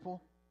ordinary people.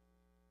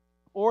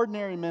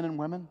 Ordinary men and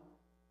women.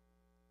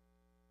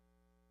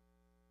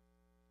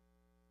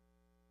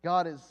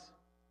 God is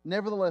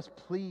nevertheless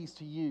pleased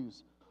to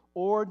use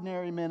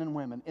ordinary men and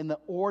women in the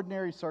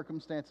ordinary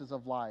circumstances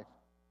of life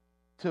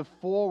to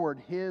forward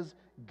His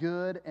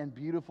good and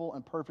beautiful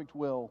and perfect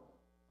will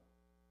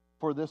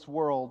for this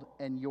world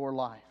and your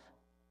life.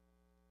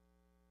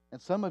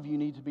 And some of you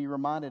need to be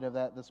reminded of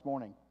that this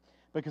morning,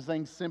 because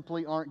things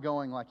simply aren't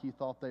going like you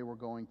thought they were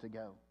going to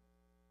go.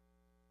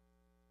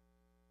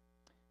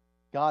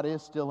 God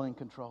is still in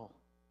control.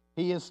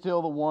 He is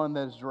still the one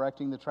that is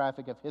directing the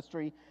traffic of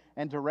history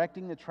and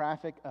directing the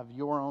traffic of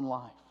your own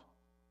life.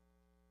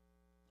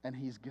 And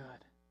He's good.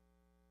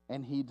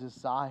 And He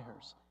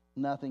desires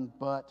nothing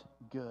but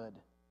good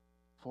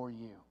for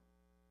you.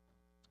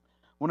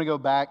 I want to go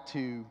back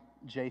to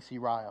J.C.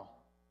 Ryle.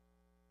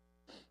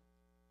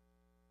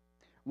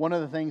 One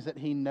of the things that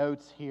he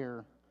notes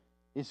here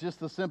is just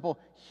the simple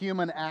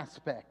human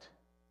aspect.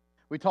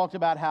 We talked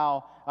about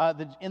how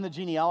in the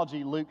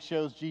genealogy, Luke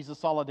shows Jesus'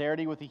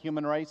 solidarity with the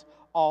human race,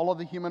 all of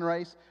the human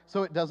race.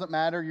 So it doesn't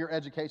matter your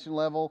education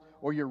level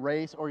or your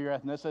race or your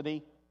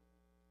ethnicity.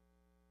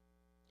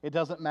 It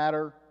doesn't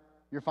matter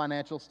your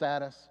financial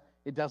status.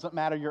 It doesn't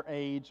matter your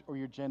age or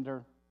your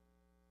gender.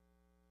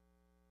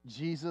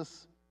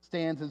 Jesus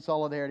stands in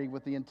solidarity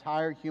with the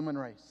entire human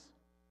race.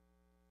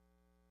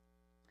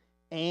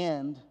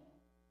 And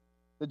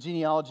the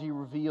genealogy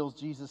reveals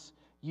Jesus'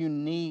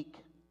 unique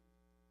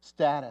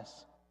status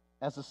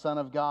as the Son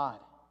of God.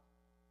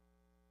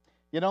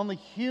 Yet on the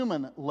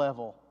human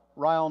level,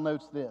 Ryle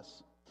notes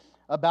this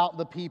about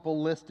the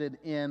people listed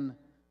in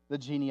the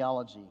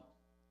genealogy.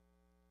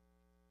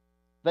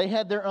 They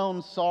had their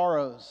own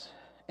sorrows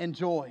and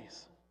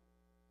joys,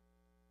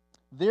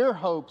 their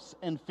hopes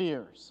and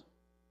fears,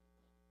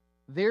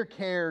 their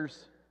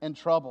cares and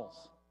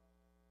troubles,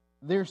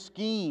 their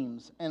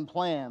schemes and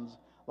plans,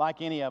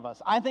 like any of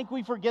us. I think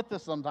we forget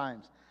this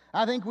sometimes.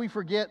 I think we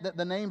forget that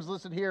the names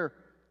listed here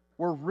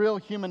were real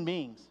human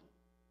beings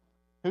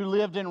who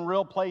lived in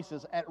real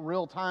places at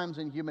real times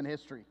in human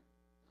history,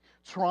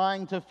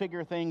 trying to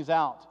figure things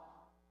out.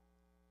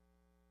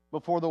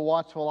 before the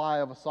watchful eye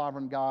of a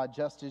sovereign God,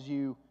 just as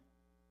you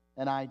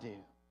and I do.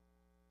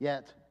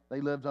 Yet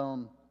they lived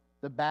on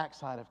the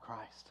backside of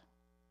Christ.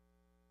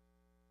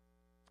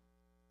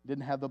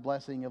 Didn't have the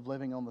blessing of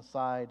living on the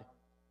side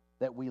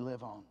that we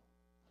live on.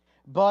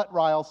 But,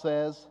 Ryle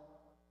says,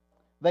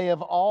 they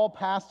have all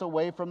passed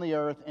away from the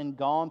earth and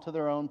gone to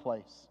their own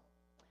place.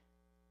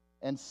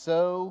 And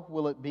so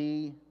will it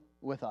be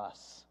with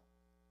us.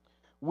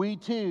 We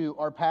too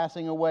are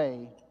passing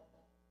away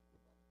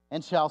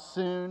and shall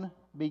soon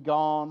be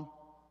gone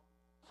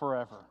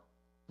forever.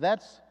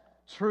 That's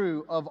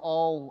true of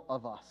all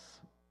of us.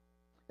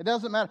 It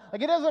doesn't matter. It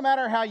doesn't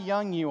matter how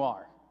young you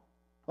are.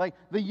 Like,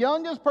 the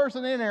youngest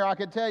person in here, I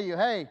could tell you,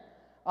 hey,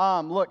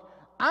 look,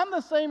 I'm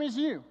the same as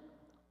you.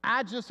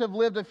 I just have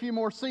lived a few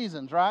more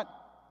seasons, right?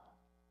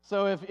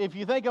 So if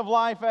you think of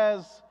life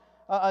as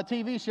a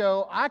TV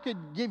show, I could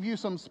give you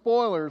some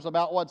spoilers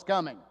about what's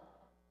coming.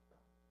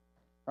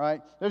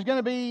 Right? There's going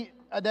to be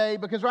a day,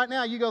 because right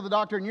now you go to the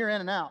doctor and you're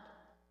in and out.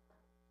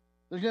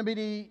 There's going to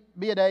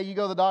be a day you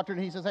go to the doctor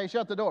and he says, hey,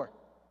 shut the door.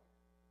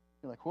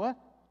 You're like, what?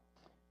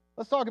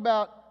 Let's talk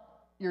about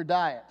your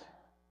diet.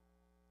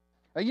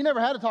 Now, you never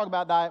had to talk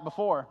about diet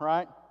before,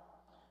 right?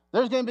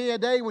 There's going to be a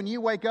day when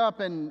you wake up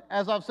and,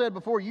 as I've said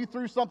before, you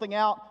threw something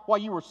out while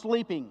you were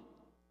sleeping.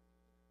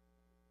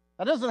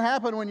 That doesn't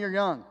happen when you're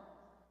young.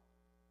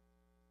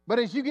 But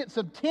as you get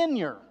some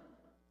tenure,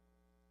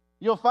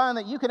 you'll find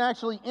that you can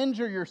actually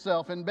injure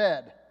yourself in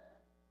bed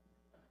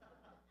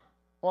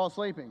while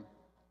sleeping.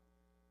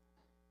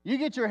 You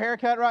get your hair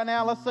cut right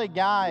now, let's say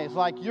guys,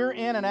 like you're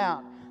in and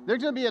out.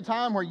 There's going to be a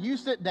time where you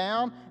sit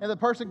down and the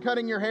person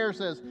cutting your hair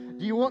says,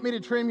 do you want me to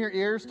trim your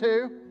ears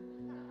too?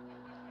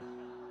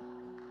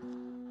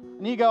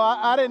 And you go,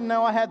 I didn't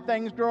know I had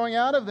things growing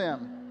out of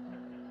them.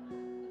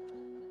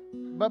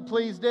 But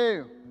please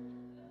do.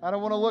 I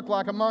don't want to look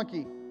like a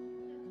monkey.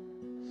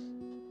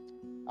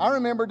 I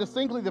remember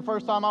distinctly the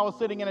first time I was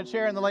sitting in a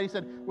chair and the lady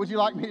said, would you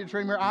like me to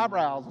trim your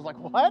eyebrows? I was like,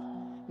 what?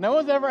 No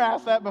one's ever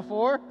asked that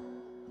before.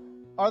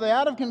 Are they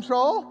out of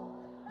control?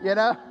 You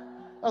know?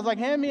 I was like,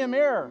 hand me a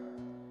mirror.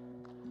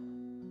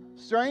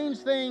 Strange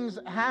things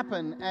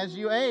happen as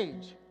you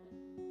age.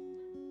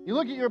 You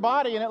look at your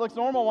body and it looks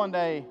normal one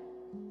day,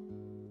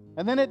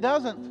 and then it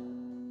doesn't.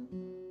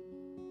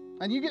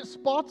 And you get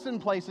spots in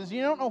places.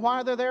 You don't know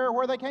why they're there or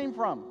where they came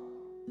from.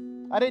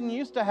 I didn't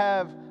used to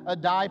have a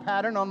dye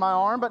pattern on my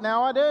arm, but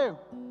now I do.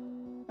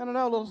 I don't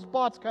know, little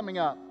spots coming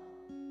up.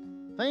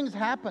 Things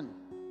happen.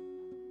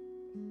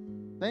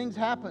 Things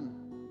happen.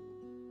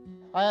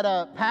 I had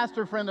a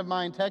pastor friend of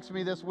mine text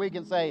me this week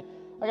and say,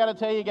 I got to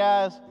tell you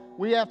guys,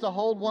 we have to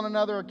hold one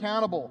another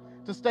accountable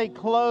to stay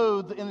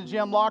clothed in the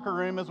gym locker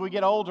room as we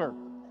get older.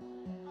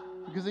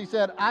 Because he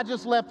said, I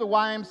just left the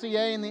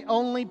YMCA and the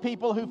only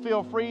people who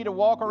feel free to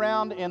walk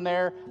around in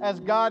there as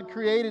God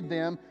created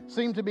them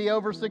seem to be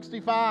over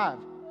 65.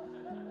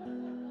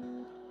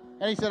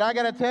 And he said, I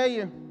got to tell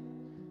you,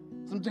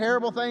 some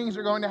terrible things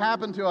are going to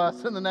happen to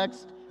us in the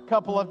next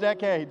couple of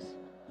decades.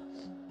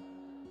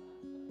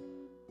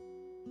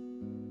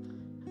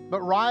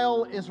 But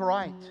Ryle is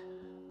right.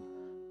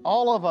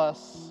 All of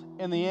us,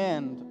 in the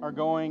end, are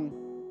going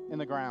in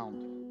the ground.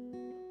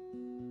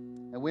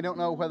 And we don't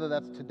know whether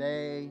that's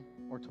today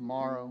or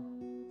tomorrow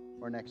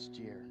or next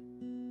year.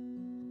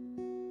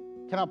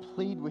 Can I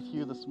plead with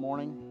you this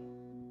morning?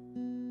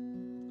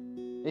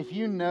 If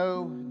you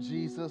know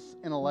Jesus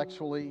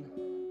intellectually,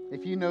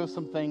 if you know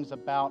some things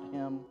about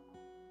him,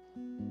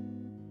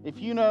 if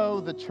you know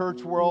the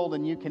church world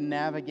and you can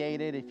navigate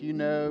it, if you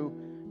know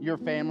your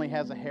family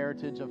has a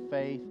heritage of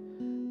faith,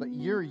 but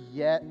you're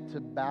yet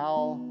to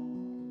bow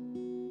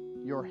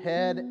your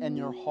head and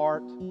your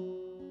heart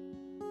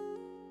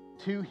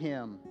to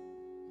him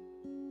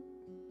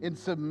in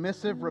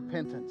submissive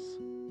repentance,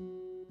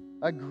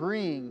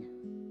 agreeing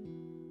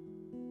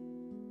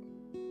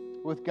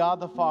with God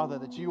the Father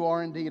that you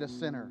are indeed a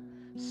sinner,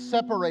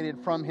 separated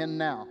from him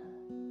now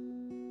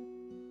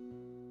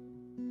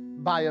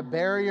by a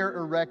barrier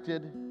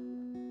erected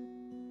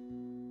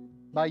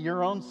by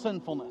your own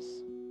sinfulness,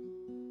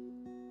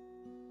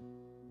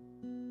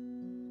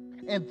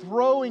 and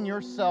throwing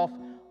yourself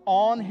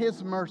on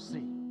his mercy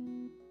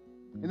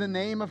in the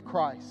name of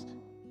Christ.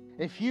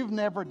 If you've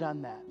never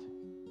done that,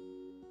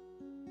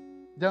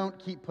 don't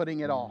keep putting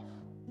it off.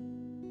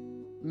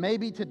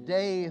 Maybe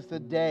today is the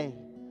day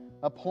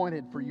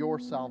appointed for your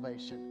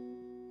salvation.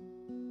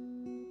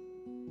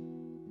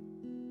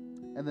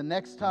 And the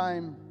next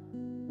time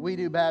we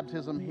do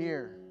baptism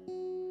here,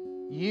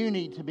 you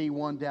need to be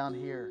one down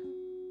here,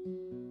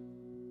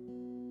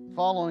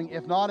 following,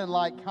 if not in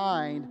like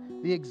kind,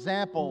 the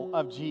example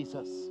of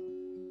Jesus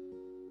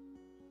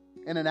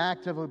in an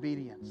act of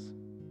obedience.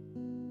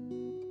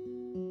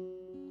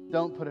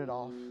 Don't put it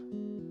off.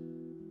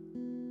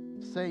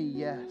 Say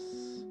yes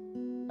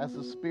as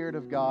the Spirit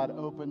of God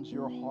opens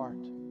your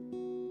heart.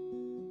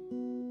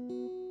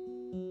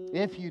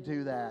 If you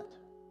do that,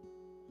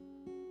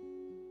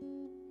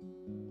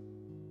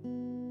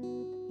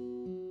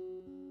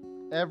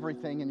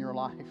 everything in your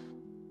life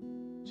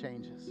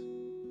changes.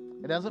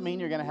 It doesn't mean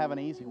you're going to have an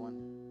easy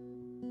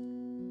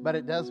one. But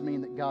it does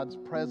mean that God's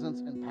presence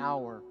and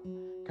power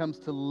comes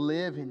to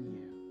live in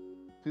you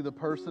through the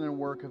person and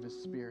work of His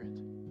Spirit.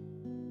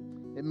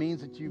 It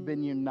means that you've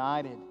been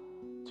united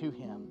to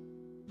Him,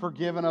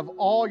 forgiven of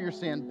all your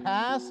sin,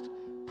 past,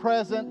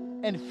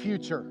 present, and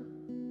future.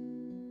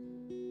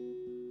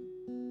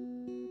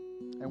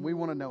 And we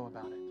want to know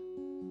about it.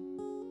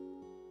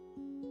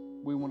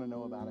 We want to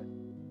know about it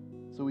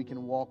so we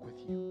can walk with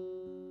you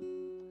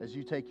as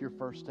you take your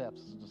first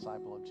steps as a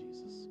disciple of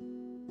Jesus.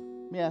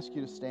 Let me ask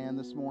you to stand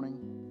this morning.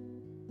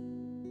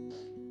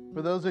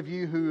 For those of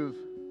you who have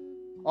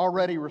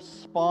already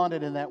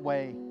responded in that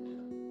way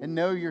and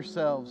know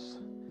yourselves,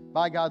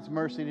 by God's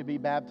mercy, to be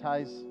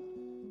baptized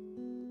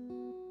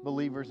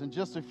believers, in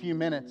just a few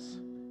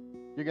minutes,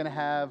 you're going to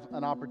have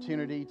an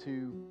opportunity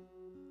to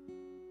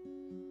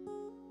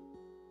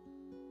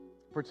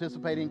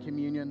participate in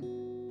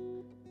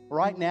communion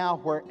right now,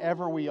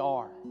 wherever we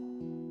are.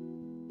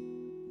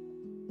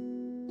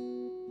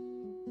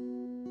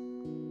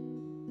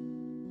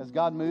 As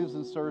God moves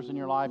and stirs in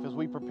your life, as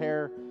we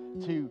prepare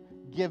to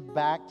give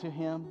back to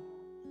Him,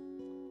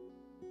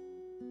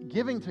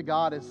 giving to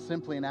God is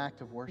simply an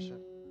act of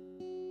worship.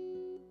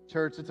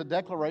 Church, it's a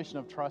declaration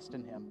of trust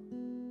in Him.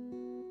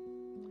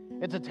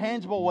 It's a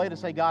tangible way to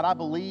say, God, I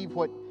believe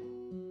what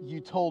you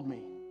told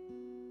me,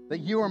 that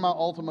you are my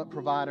ultimate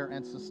provider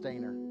and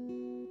sustainer.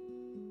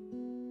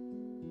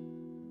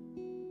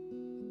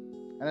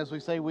 And as we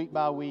say week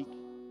by week,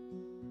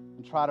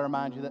 and try to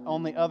remind you that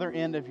on the other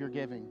end of your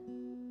giving,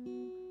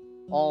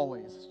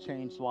 always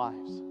changed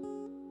lives.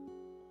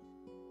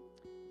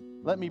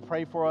 Let me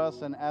pray for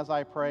us, and as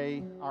I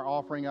pray, our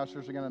offering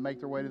ushers are going to make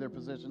their way to their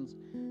positions.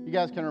 You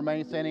guys can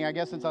remain standing. I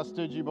guess since I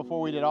stood you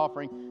before we did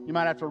offering, you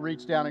might have to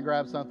reach down and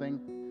grab something.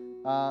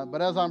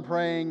 But as I'm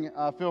praying,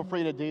 feel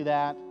free to do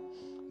that.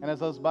 And as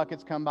those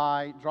buckets come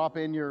by, drop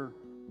in your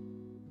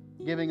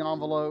giving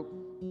envelope,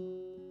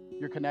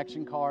 your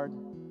connection card.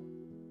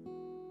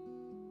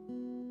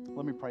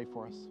 Let me pray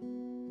for us.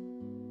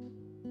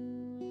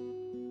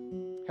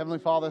 Heavenly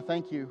Father,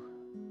 thank you.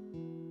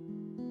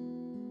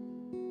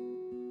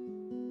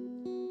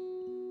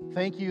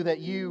 Thank you that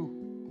you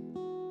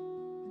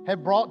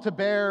have brought to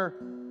bear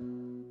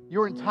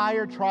your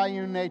entire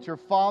triune nature,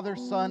 Father,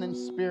 Son, and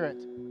Spirit,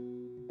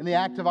 in the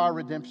act of our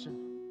redemption.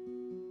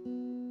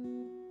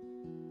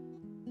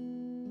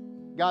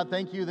 God,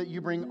 thank you that you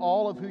bring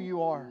all of who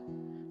you are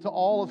to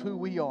all of who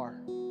we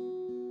are,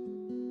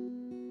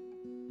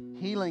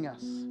 healing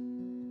us.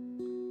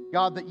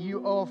 God, that you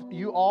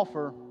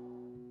offer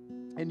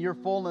in your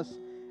fullness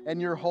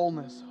and your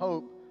wholeness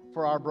hope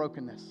for our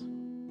brokenness.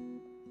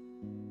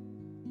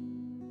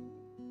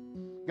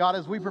 God,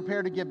 as we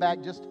prepare to give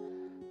back just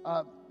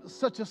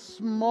such a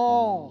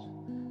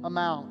small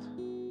amount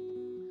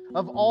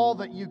of all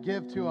that you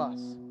give to us,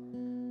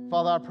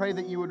 Father, I pray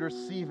that you would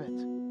receive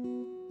it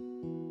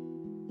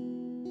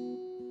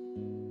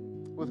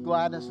with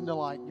gladness and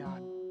delight,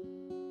 God.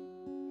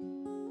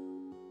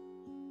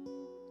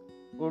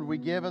 Lord, we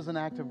give as an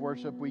act of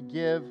worship. We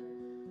give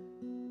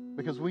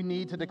because we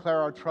need to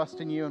declare our trust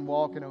in you and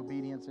walk in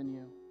obedience in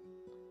you.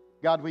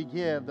 God, we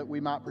give that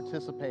we might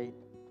participate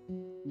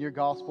in your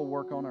gospel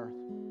work on earth.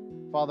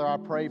 Father, I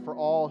pray for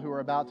all who are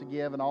about to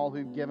give and all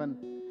who've given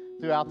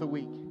throughout the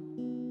week.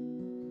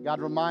 God,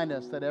 remind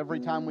us that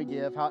every time we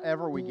give,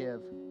 however we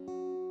give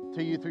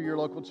to you through your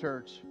local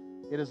church,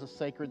 it is a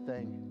sacred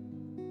thing.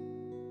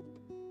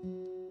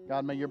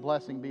 God, may your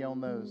blessing be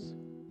on those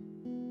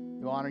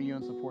who honor you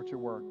and support your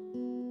work.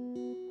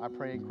 I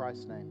pray in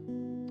Christ's name.